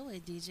Tico Show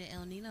with DJ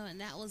El Nino,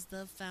 and that was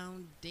the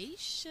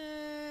foundation.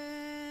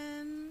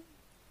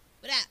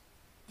 What up?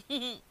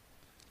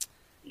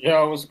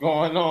 Yo, what's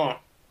going on?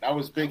 That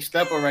was Big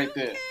Stepper right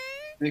there.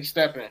 Big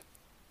Steppin'.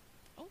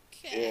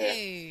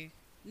 Okay.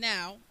 Yeah.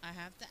 Now, I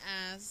have to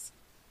ask,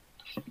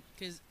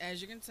 because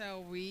as you can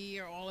tell, we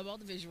are all about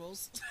the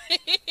visuals.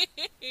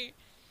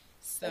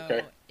 So,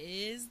 okay.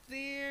 Is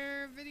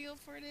there video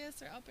for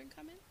this or up and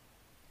coming?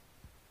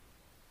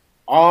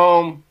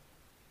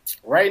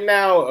 Right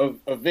now,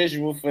 a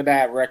visual for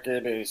that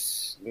record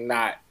is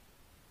not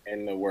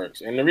in the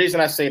works. And the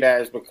reason I say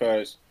that is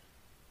because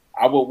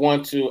I would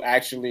want to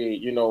actually,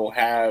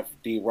 have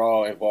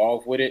D-Raw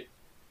involved with it.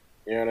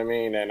 You know what I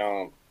mean?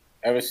 And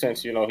ever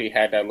since, he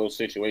had that little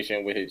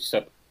situation with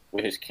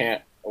his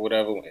camp or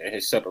whatever,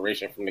 his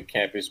separation from the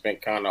camp, it's been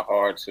kind of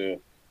hard to,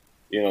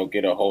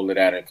 get a hold of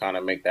that and kind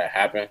of make that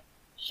happen.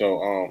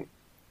 So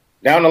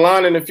down the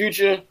line in the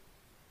future,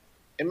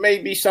 it may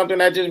be something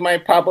that just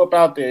might pop up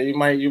out there. You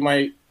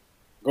might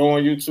go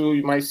on YouTube,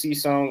 you might see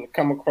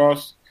come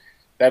across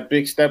that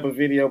Big Stepper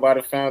video by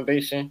the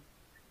foundation.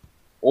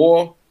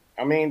 Or,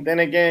 then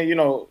again, you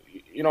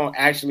don't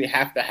actually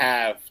have to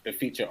have the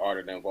feature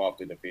artist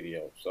involved in the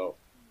video. So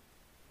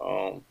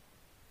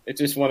it's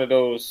just one of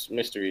those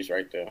mysteries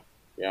right there, to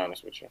be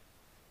honest with you.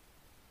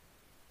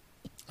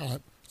 All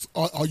right. So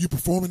are you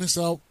performing this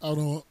out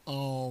on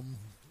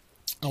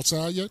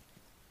outside yet?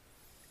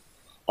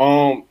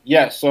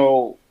 Yeah,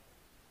 so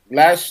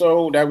last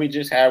show that we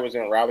just had was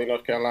in Raleigh,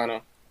 North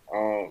Carolina.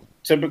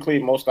 Typically,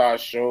 most of our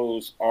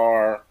shows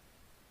are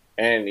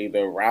in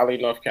either Raleigh,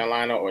 North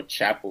Carolina, or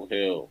Chapel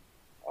Hill.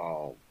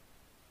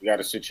 We got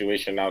a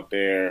situation out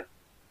there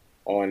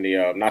on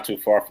the not too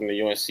far from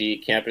the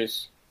UNC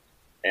campus,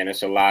 and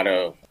it's a lot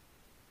of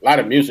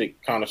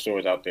music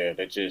connoisseurs out there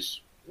that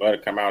just love to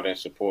come out and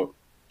support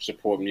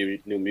new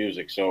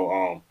music.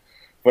 So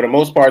for the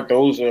most part,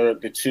 those are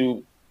the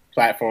two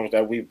platforms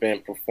that we've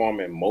been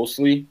performing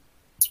mostly.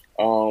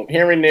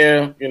 Here and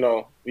there,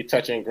 we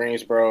touch in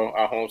Greensboro,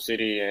 our home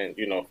city, and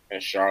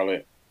and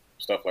Charlotte,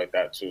 stuff like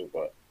that too.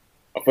 But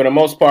for the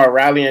most part,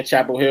 Raleigh and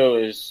Chapel Hill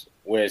is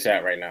where it's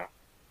at right now.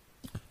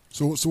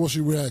 So what's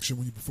your reaction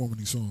when you're performing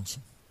these songs?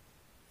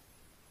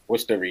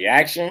 What's the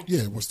reaction?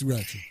 Yeah, what's the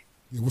reaction?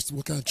 Yeah,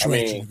 what kind of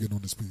traction you get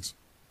on this piece?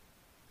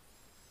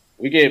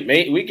 We get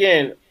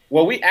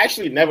Well, we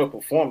actually never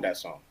performed that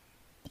song.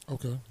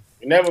 Okay.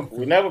 We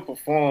never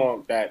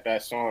performed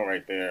that song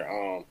right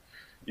there.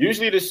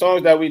 Usually the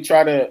songs that we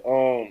try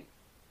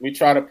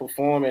to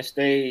perform and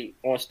stay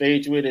on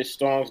stage with is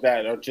songs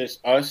that are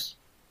just us.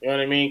 You know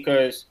what I mean?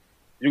 Because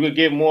you could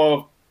get more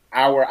of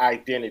our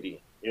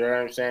identity. You know what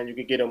I'm saying? You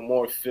could get a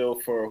more feel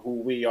for who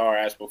we are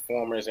as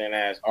performers and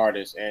as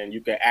artists, and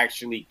you could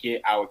actually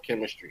get our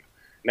chemistry.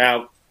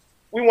 Now,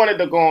 we wanted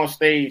to go on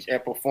stage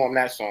and perform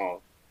that song.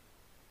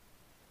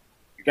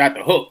 You got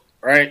the hook,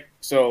 right?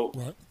 So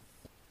Right.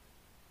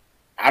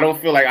 I don't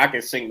feel like I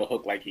can sing the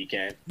hook like he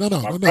can. No,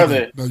 My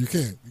brother you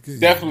can't.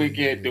 definitely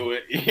can't do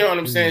it. You know what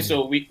I'm saying?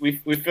 So we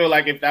feel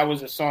like if that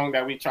was a song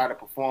that we try to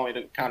perform,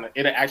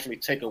 it'll actually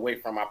take away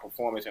from our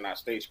performance and our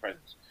stage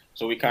presence.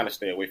 So we kind of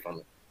stay away from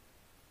it.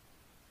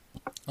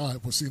 All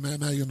right. Well, see,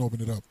 now you can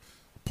open it up.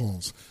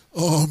 Pause.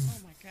 Oh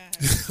my God.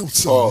 I'm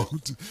sorry.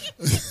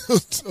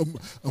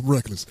 I'm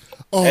reckless.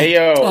 Hey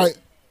yo. All right.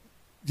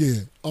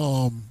 Yeah.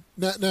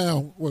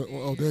 Now. What?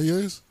 Oh, there he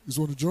is. He's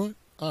on the joint.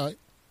 All right.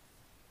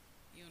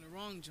 You're on the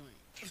wrong joint.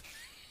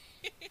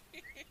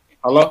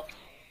 Hello.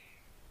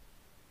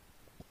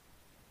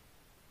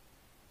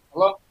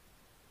 Hello.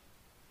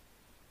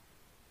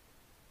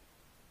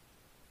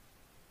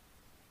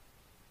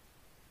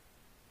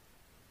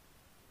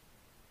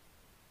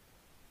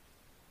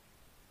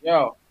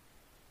 Yo.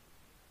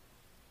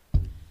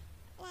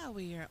 While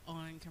we are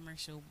on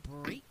commercial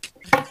break.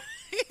 I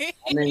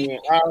mean,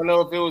 I don't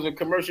know if it was a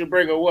commercial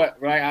break or what,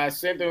 right? I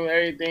sent him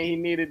everything he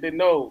needed to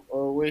know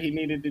or what he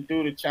needed to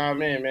do to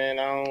chime in, man.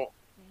 I don't.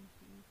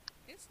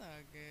 It's all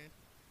good.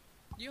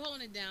 You're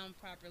holding it down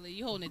properly.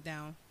 You're holding it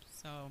down.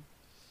 So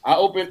I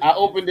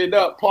opened it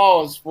up.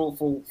 Pause for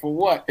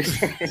what?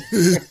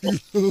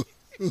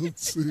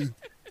 Let's see.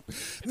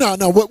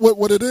 No.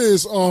 What it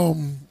is?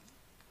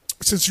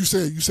 Since you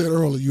said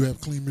earlier you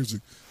have clean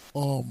music, I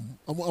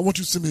want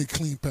you to send me a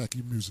clean pack of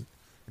your music.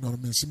 You know what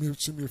I mean? Send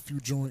me a few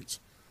joints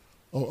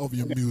of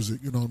your music.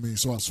 You know what I mean?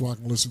 So I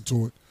can listen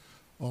to it.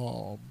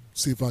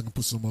 See if I can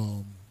put some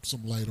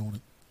light on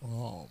it.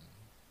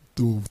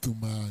 Through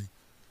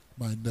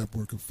my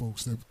network of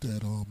folks that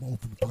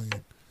open to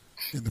playing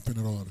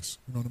independent artists.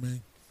 You know what I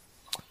mean?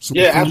 So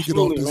yeah,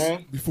 absolutely,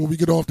 man. Before we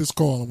get off this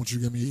call, I want you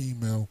to give me an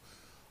email,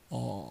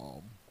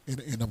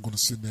 and I'm going to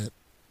send that,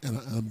 and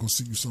I'm going to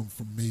send you something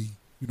from me.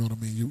 You know what I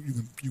mean? You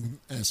can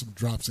add some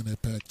drops in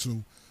that pack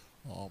too,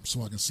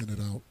 so I can send it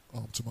out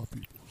to my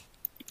people.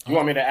 You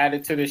want me to add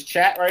it to this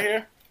chat right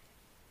here?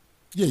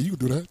 Yeah, you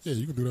can do that. Yeah,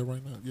 you can do that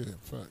right now. Yeah,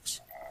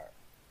 facts.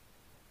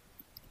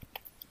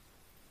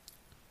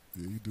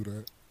 Yeah, you do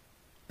that,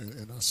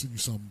 and I'll send you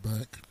something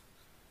back.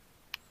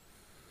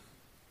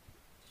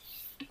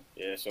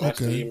 Yeah, so that's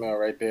the email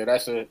right there.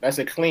 That's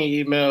a clean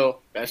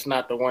email. That's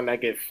not the one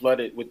that get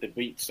flooded with the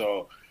beat.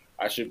 So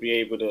I should be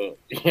able to,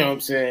 you know what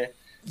I'm saying?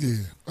 Yeah.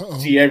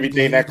 See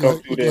everything that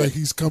comes through there. Like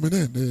he's coming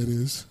in. There it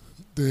is.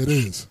 There it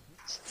is.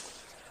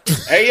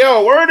 Hey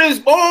yo, word is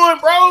born,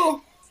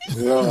 bro.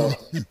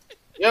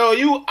 Yo,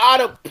 you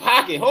out of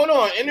pocket. Hold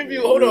on,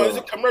 interview. Hold on, it's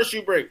a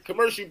commercial break.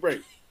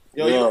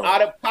 Yo, you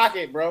out of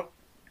pocket, bro.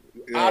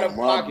 Out of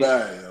pocket.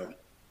 Bad,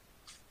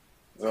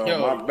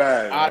 yo, my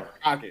bad. Out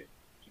of pocket.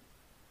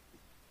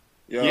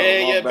 Yo,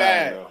 yeah,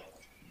 bad. Yo.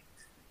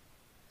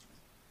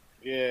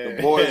 Yeah.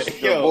 The boys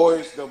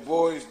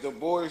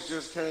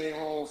just came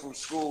home from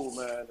school,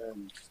 man,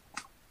 and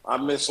I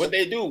missed. What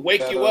they do?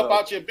 Wake you up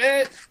out your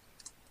bed?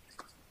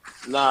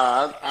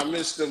 Nah, I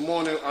missed the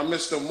morning. I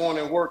missed the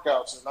morning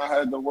workouts, and I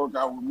had to work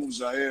out with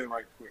Muzair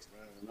right quick,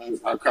 man.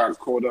 And I kind of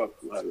caught up.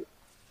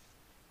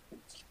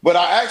 But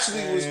I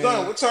actually was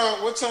done. What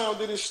time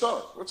did it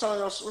start? What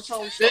time we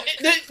start?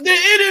 The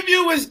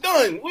interview was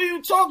done. What are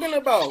you talking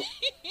about?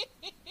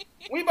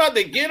 We about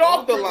to get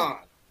off the line.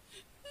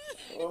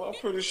 Well, I'm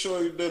pretty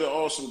sure you did an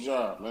awesome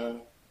job,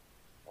 man.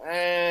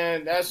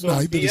 And that's some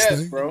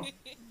BS, bro.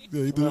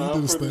 Yeah, he did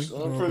his thing.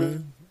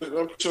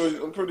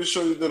 I'm pretty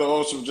sure you did an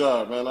awesome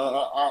job, man.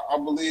 I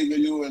believe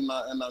in you and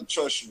I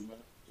trust you, man.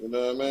 You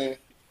know what I mean?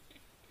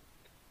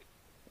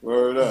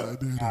 Word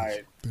up. All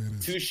right.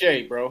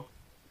 Touche, bro.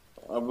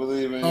 I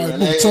believe in you. All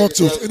right, talk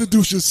to us.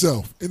 Introduce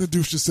yourself and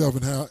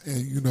how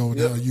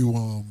how you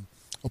are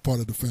part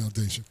of the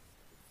foundation.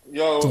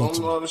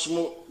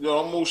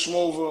 I'm Moose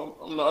Schmover.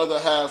 I'm the other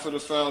half of the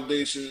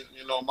foundation.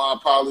 You know, my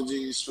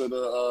apologies for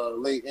the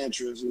late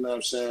entrance. You know what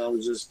I'm saying? I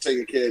was just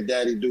taking care of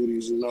daddy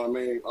duties. You know what I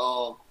mean?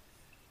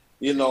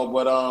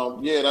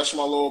 Yeah, that's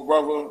my little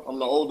brother. I'm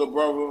the older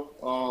brother.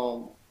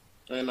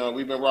 And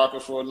we've been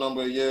rocking for a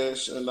number of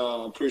years. And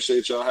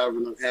appreciate y'all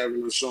having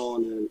us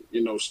on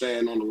and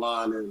staying on the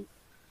line and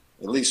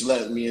at least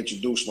letting me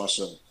introduce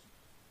myself.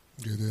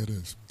 Yeah, that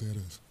is.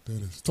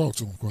 Talk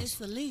to him, question. It's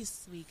the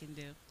least we can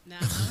do. No.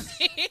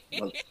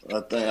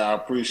 I think I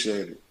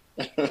appreciate it.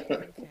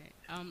 Okay.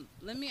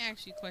 Let me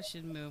ask you a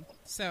question, Moo.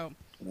 So,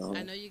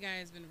 I know you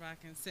guys been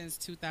rocking since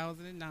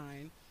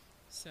 2009.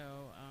 So,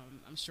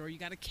 I'm sure you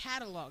got a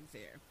catalog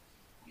there.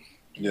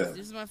 And yeah.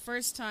 This is my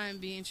first time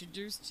being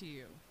introduced to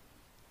you.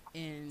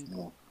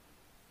 And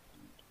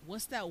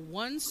what's that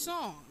one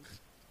song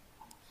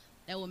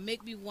that will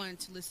make me want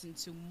to listen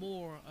to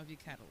more of your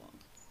catalog?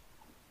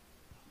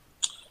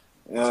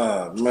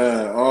 Yeah,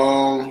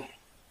 man.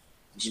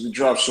 We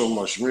drop so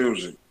much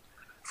music.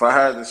 If I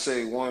had to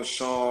say one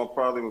song, I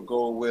probably would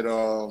go with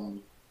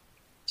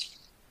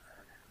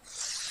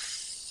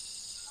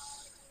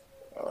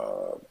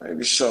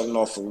maybe something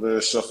off of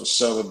Live, Suffer,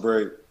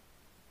 Celebrate.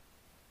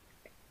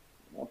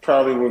 I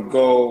probably would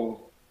go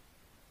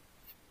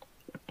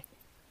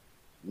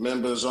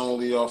Members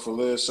Only off of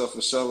Live,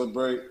 Suffer,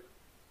 Celebrate.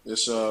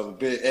 It's a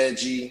bit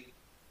edgy.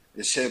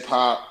 It's hip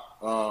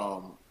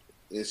hop.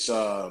 It's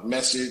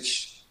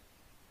message.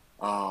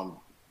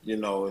 You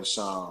know, it's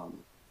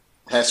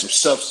has some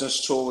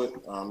substance to it.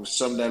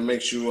 Something that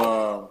makes you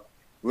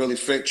really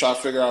try to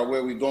figure out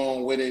where we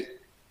going with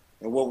it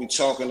and what we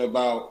talking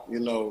about. You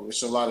know,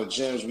 it's a lot of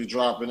gems we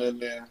dropping in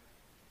there.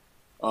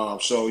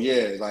 So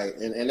yeah, like,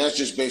 and that's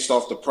just based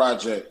off the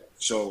project.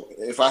 So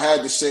if I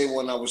had to say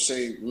one, I would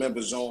say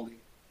Members Only.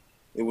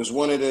 It was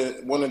one of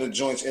the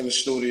joints in the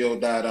studio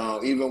that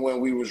even when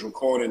we was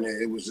recording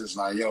it, it was just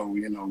like, yo,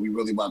 you know, we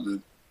really about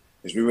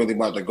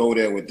to go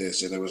there with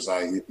this, and it was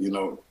like, you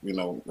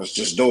know, let's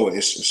just do it.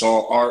 It's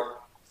all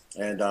art,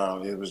 and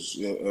it was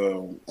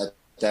at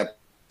that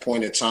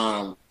point in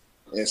time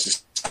in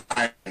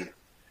society,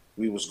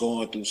 we was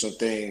going through some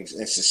things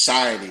in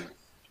society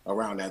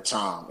around that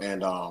time,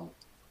 and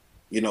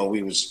you know,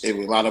 a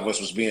lot of us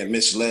was being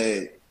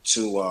misled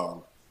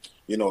to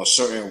you know, a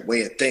certain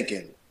way of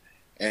thinking.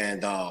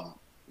 And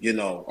you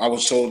know, I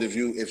was told if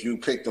you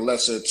pick the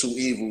lesser of two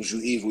evils,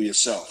 you evil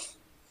yourself.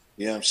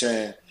 You know what I'm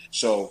saying?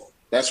 So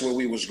that's where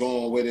we was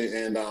going with it,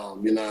 and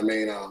you know what I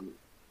mean.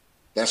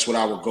 That's what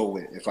I would go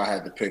with if I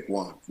had to pick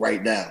one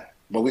right now.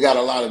 But we got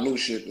a lot of new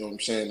shit. You know what I'm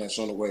saying? That's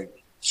on the way.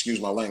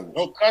 Excuse my language.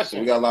 No cussing.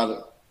 So we got a lot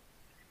of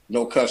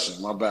no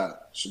cussing. My bad.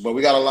 So, but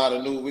we got a lot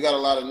of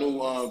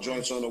new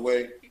joints on the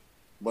way.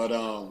 But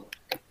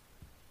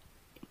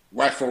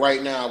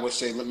right now, I would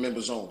say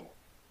Members Only.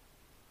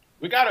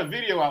 We got a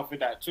video out for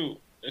that too.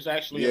 It's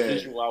actually a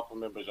visual out for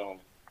Members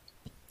Only.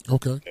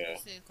 Okay. Yeah. You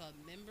say it's called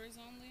Members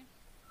Only?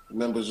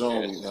 Members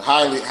Only. A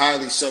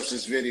highly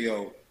substance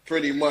video.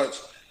 Pretty much.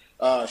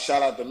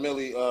 Shout out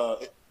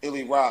to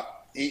Illy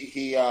Rock.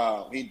 He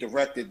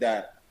directed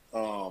that.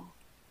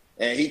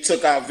 And he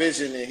took our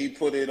vision and he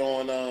put it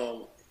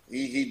on.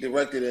 He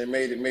directed it and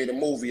made a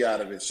movie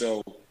out of it.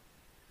 So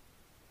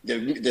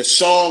the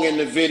song in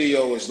the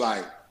video is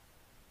like,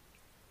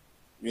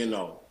 you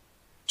know,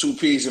 two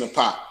peas in a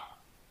pot.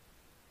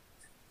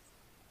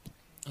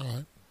 All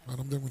right.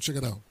 I'm going to check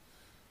it out.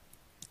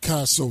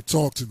 Casso,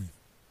 talk to me.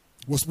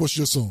 What's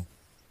your song?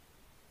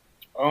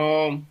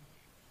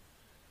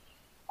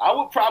 I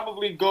would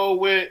probably go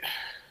with.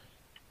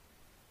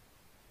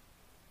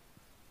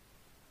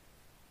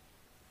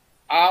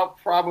 I'll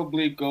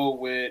probably go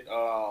with.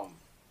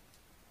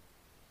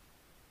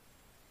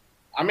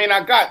 I mean,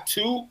 I got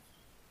two.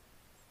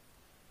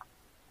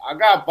 I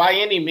got By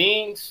Any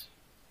Means.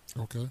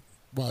 Okay.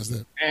 Why is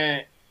that?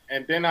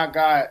 And then I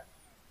got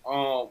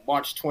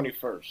March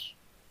 21st.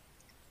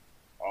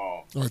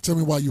 All right, tell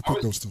me why you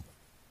picked those two.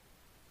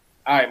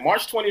 All right,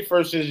 March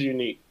 21st is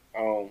unique.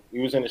 We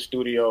was in the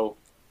studio,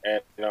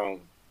 and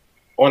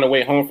on the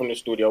way home from the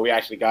studio, we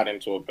actually got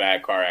into a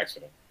bad car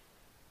accident.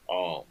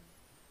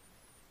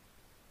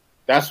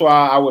 That's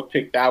why I would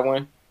pick that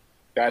one.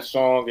 That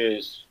song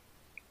is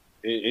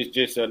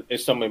just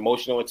it's some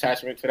emotional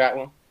attachment to that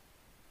one.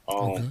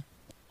 Okay.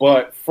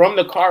 But from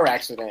the car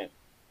accident,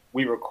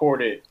 we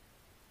recorded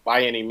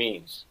By Any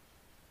Means.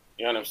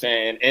 You know what I'm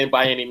saying? And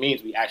By Any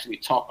Means, we actually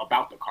talk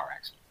about the car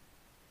accident.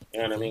 You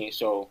know what I mean?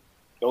 So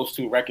those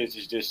two records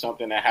is just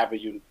something that have a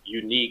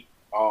unique.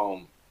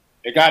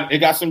 It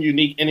got some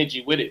unique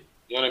energy with it.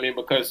 You know what I mean?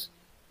 Because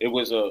it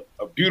was a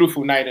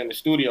beautiful night in the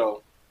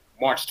studio,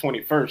 March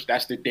 21st.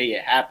 That's the day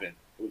it happened.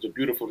 It was a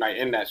beautiful night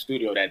in that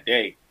studio that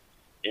day.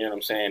 You know what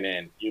I'm saying?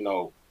 And, you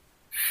know,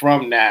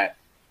 from that,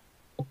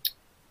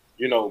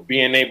 you know,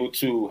 being able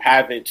to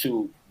having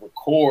to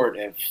record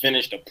and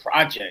finish the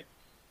project,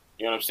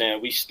 you know what I'm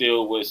saying? We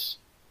still was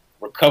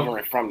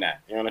recovering from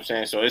that. You know what I'm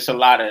saying? So it's a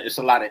lot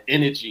of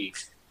energy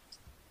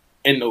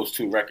in those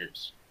two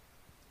records.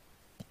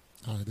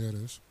 All right, there it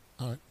is.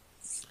 All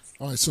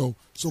right. So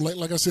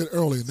like I said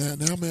earlier, now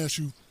I'm gonna ask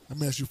you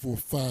for a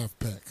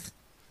 5-pack.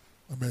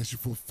 I'm gonna ask you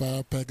for a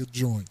 5-pack of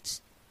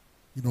joints.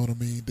 You know what I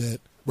mean? That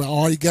I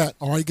already got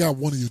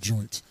one of your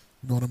joints.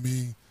 You know what I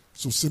mean?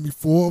 So send me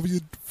four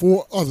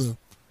other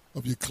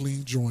of your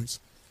clean joints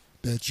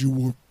that you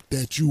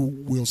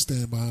will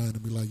stand behind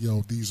and be like,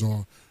 yo, these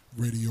are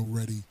radio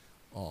ready.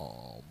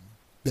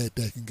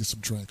 That can get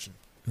some traction.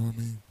 You know what I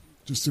mean?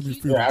 Just send me a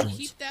few joints.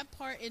 Keep that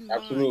part in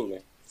mind. Absolutely.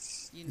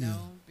 You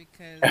know,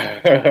 because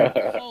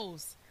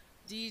hosts,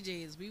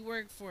 DJs, we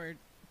work for a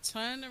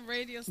ton of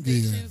radio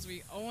stations. Yeah.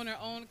 We own our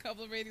own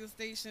couple of radio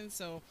stations.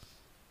 So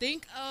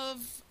think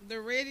of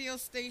the radio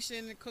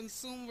station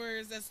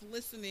consumers that's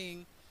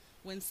listening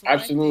when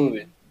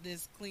selecting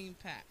this clean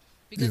pack.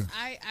 Because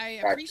I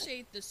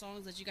appreciate the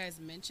songs that you guys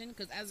mentioned,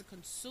 because as a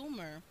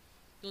consumer,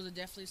 those are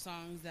definitely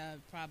songs that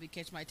probably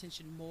catch my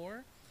attention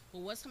more but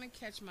what's going to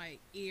catch my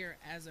ear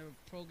as a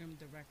program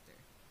director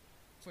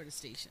for the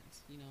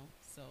stations,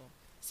 So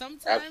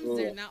sometimes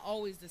they're not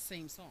always the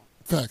same song.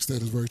 Facts,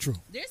 that is very true.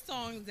 There's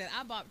songs that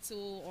I bop to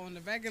on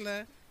the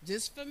regular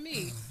just for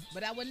me,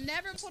 but I would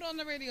never put on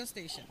the radio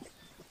station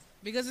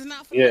because it's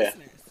not for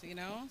listeners,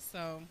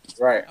 So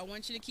right. I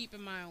want you to keep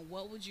in mind,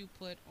 what would you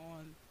put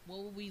on, what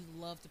would we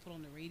love to put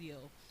on the radio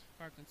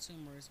for our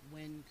consumers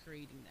when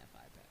creating that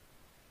 5-pack?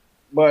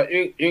 But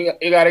you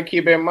got to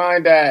keep in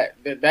mind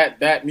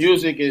that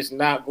music is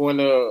not going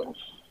to,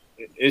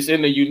 it's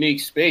in a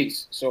unique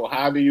space. So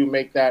how do you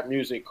make that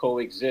music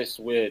coexist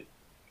with,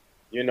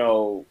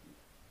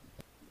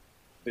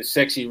 the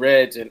Sexy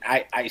Reds and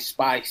Ice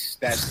Spice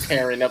that's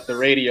tearing up the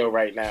radio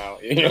right now?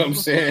 You know what I'm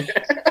saying?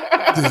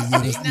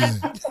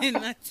 They're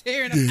not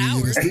tearing up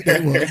ours.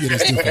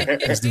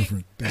 That's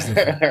different. That's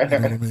different. You know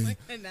what I mean?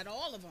 Not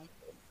all of them.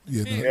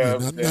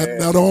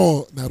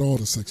 Not all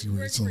the Sexy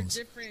Red songs.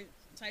 Different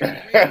type of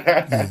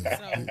radio.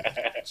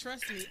 So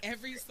trust me,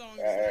 every song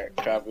is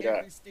not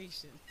every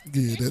station.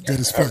 Yeah, that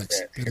is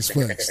facts. That is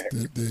facts.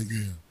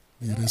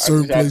 Yeah, there's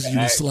certain places you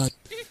can slot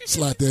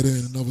that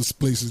in, and other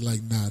places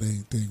like, nah, they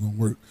ain't gonna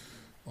work.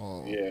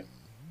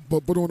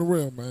 But on the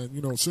real, man,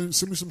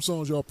 send me some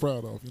songs y'all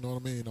proud of. You know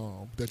what I mean?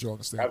 That y'all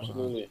can stand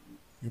behind.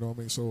 You know what I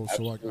mean? So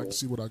I can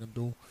see what I can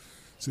do.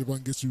 See if I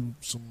can get you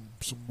some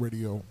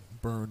radio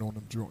burn on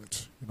them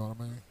joints. You know what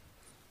I mean?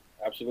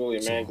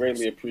 Absolutely, man.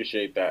 Greatly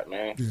appreciate that,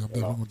 man. Yeah, I'm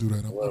definitely gonna do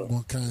that. I'm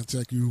gonna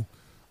contact you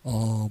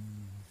in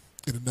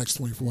the next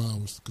 24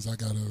 hours because I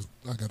got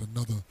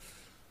another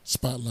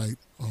spotlight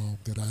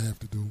that I have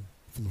to do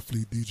for the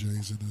Fleet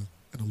DJs in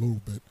a little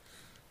bit.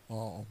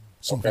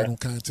 So if I don't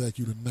contact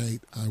you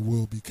tonight, I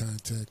will be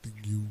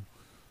contacting you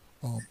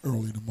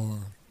early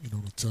tomorrow.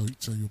 To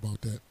tell you about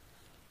that.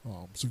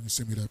 So you can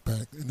send me that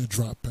pack and the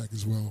drop pack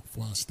as well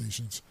for our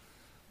stations.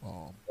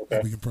 And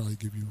we can probably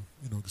give you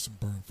get some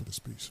burn for this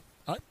piece.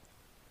 All right.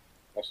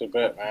 That's a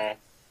bet, man.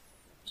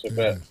 That's a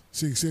bet.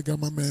 See, I got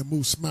my man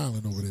Moose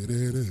smiling over there.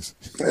 There it is.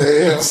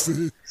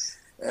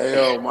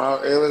 Hey,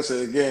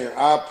 listen, again,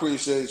 I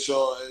appreciate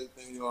y'all,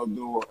 everything y'all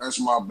do. That's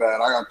my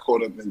bad. I got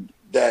caught up in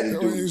daddy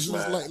duties,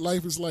 man.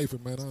 Life is life,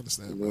 man. I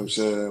understand. You know what I'm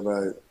saying?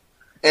 Like,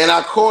 and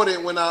I caught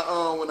it when I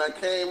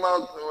came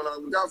out, when I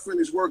got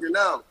finished working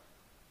out.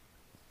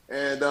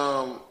 And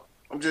I'm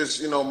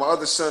just, my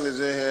other son is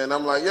in here, and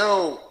I'm like, he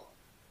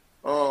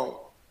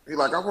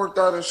like, I worked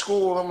out in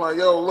school. I'm like,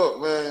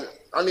 look, man,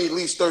 I need at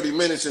least 30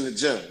 minutes in the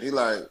gym. He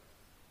like,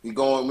 we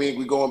going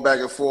back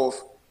and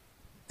forth.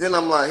 Then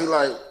I'm like,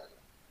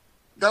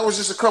 that was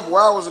just a couple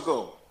hours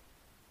ago.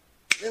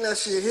 Then that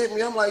shit hit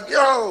me. I'm like,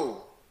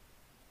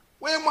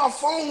 where my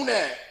phone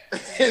at?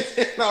 And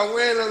then I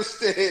went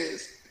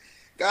upstairs,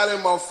 got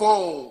in my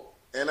phone,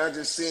 and I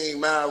just seen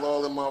Mal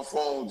all in my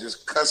phone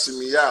just cussing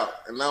me out.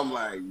 And I'm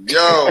like,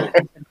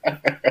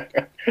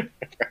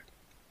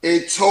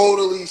 it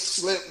totally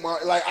slipped my,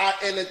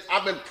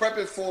 I've been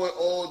prepping for it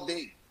all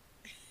day.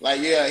 Like,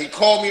 he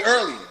called me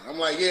early. I'm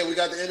like, we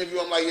got the interview.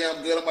 I'm like,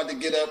 I'm good. I'm about to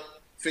get up,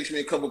 fix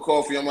me a cup of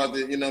coffee. I'm about to,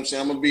 you know what I'm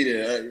saying? I'm going to be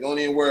there. Don't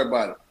even worry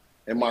about it.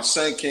 And my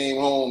son came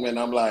home, and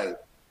I'm like,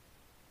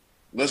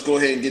 let's go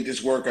ahead and get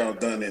this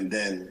workout done. And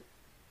then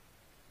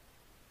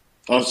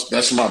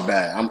that's my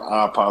bad.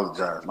 I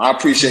apologize. I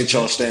appreciate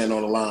y'all staying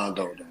on the line,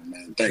 though,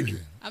 man. Thank you.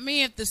 I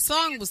mean, if the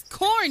song was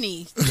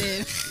corny,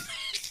 then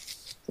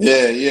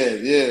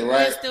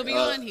right. I'd still be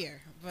on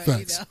here.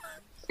 But,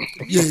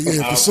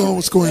 If the song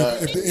was corny,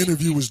 if the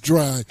interview was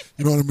dry,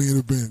 you know what I mean? It'd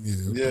have been,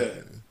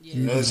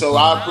 So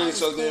I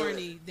appreciate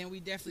corny, then we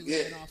definitely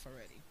went off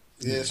already.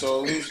 Yeah,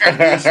 so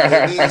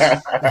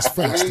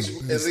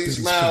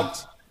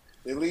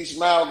at least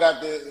Mal got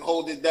to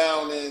hold it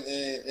down,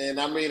 and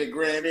I made a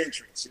grand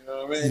entrance. You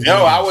know what I mean? Yo,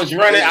 I was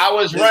running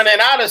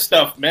out of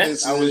stuff, man.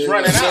 I was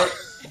running out.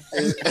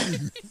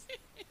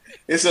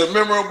 It's a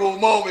memorable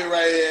moment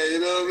right here. You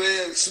know what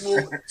I mean?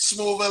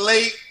 Smooth and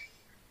late.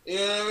 You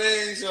know what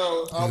I mean?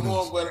 So I'm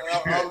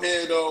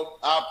here though.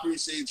 I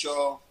appreciate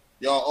y'all.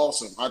 Y'all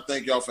awesome. I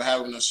thank y'all for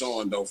having us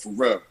on though, for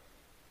real.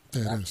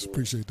 Yeah,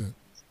 appreciate that.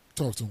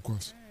 Talk to him,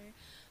 Quest. Right.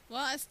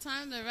 Well, it's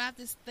time to wrap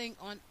this thing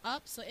on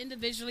up. So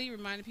individually,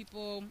 reminding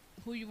people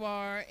who you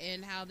are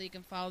and how they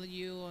can follow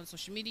you on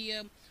social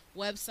media,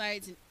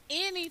 websites, and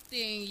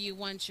anything you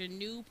want your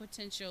new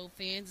potential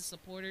fans and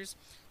supporters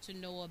to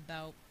know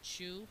about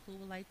you. Who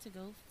would like to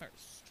go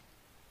first?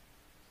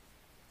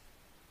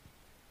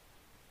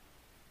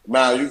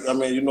 Now, you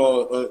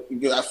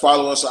can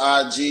follow us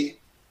on IG,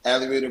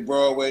 Elevated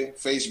Broadway,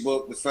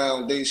 Facebook, The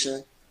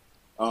Foundation,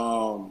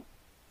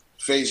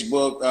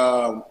 Facebook,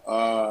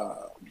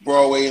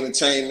 Broadway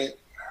Entertainment,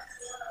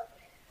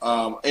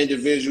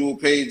 individual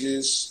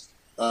pages,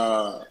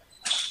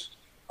 Moose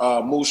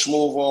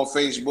Move on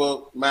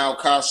Facebook, Mal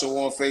Casa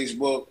on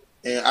Facebook,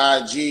 and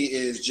IG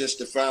is just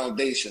The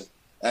Foundation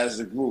as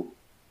the group.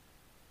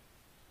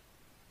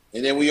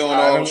 And then we on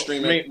all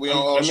streaming.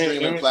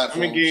 Streaming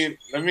platforms.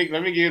 Let me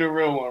give you the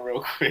real one real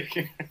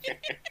quick.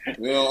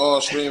 We on all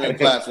streaming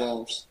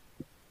platforms.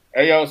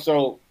 Hey yo,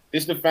 so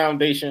this is The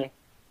Foundation,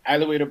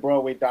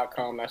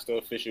 elevatorbroadway.com. That's the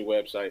official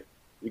website.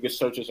 You can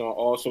search us on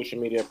all social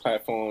media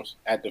platforms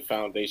at The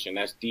Foundation.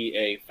 That's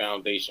DA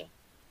Foundation.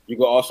 You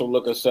can also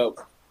look us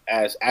up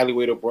as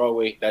Alleyway to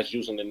Broadway. That's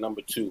using the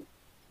number 2.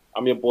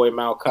 I'm your boy,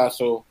 Mal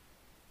Casso.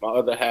 My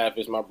other half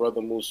is my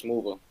brother, Moose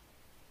Smoother.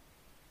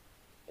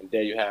 And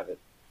there you have it.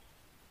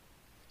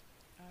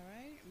 All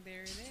right,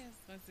 there it is.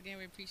 Once again,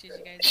 we appreciate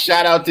you guys.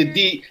 Shout out to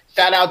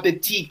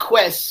T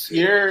Quest.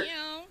 You're.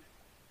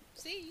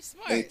 See, you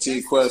smart. Hey,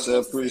 T Quest, I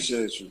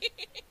appreciate you.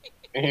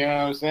 You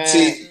know what I'm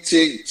saying?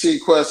 T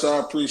Quest, I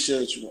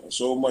appreciate you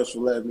so much for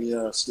letting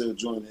me still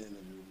join the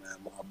interview,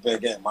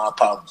 man. My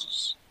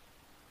apologies.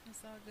 It's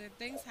all good.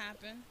 Things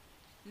happen.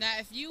 Now,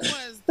 if you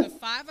was the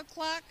 5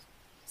 o'clock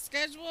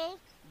schedule,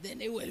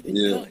 then it would have been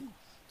done.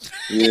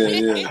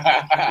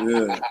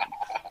 Yeah.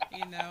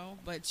 You know,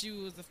 but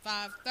you was the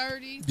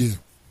 5:30.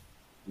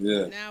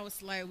 Yeah. Now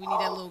it's like we need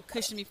that little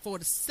cushion before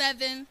the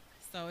 7.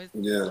 So it's a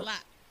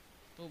lot.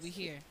 But we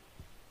here.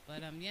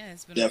 But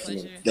it's been a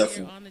pleasure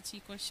here on the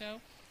T-Quest Show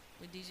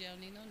with DJ El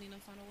Nino. Nino,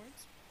 final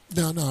words?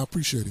 No, I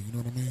appreciate it. You know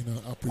what I mean?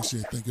 I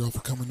appreciate it. Thank y'all for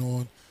coming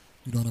on.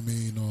 You know what I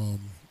mean?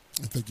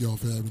 And thank y'all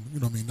for having, you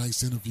know what I mean,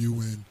 nice interview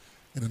and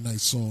a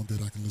nice song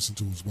that I can listen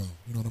to as well.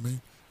 You know what I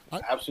mean?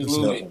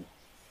 Absolutely.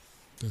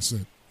 That's it.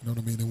 You know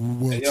what I mean? And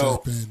we will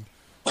tap in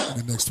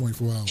the next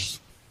 24 hours.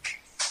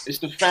 It's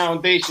The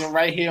Foundation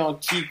right here on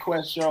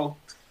T-Quest Show.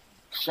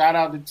 Shout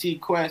out to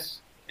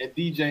T-Quest and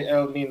DJ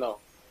El Nino.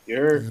 You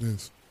heard? There it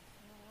is.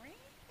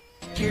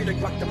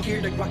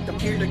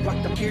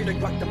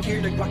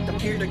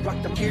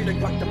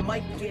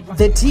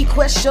 The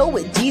T-Quest Show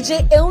with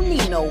DJ El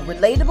Nino.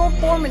 Relatable,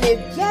 informative,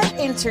 yet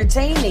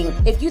entertaining.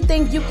 If you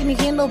think you can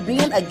handle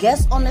being a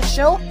guest on the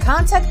show,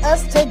 contact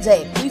us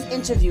today. We've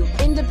interviewed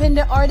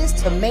independent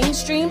artists to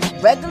mainstream,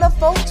 regular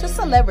folk to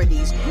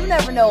celebrities. You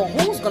never know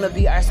who's going to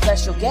be our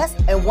special guest,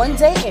 and one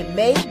day it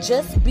may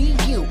just be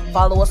you.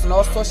 Follow us on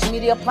all social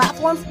media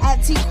platforms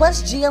at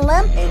T-Quest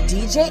GLM and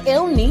DJ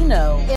El Nino.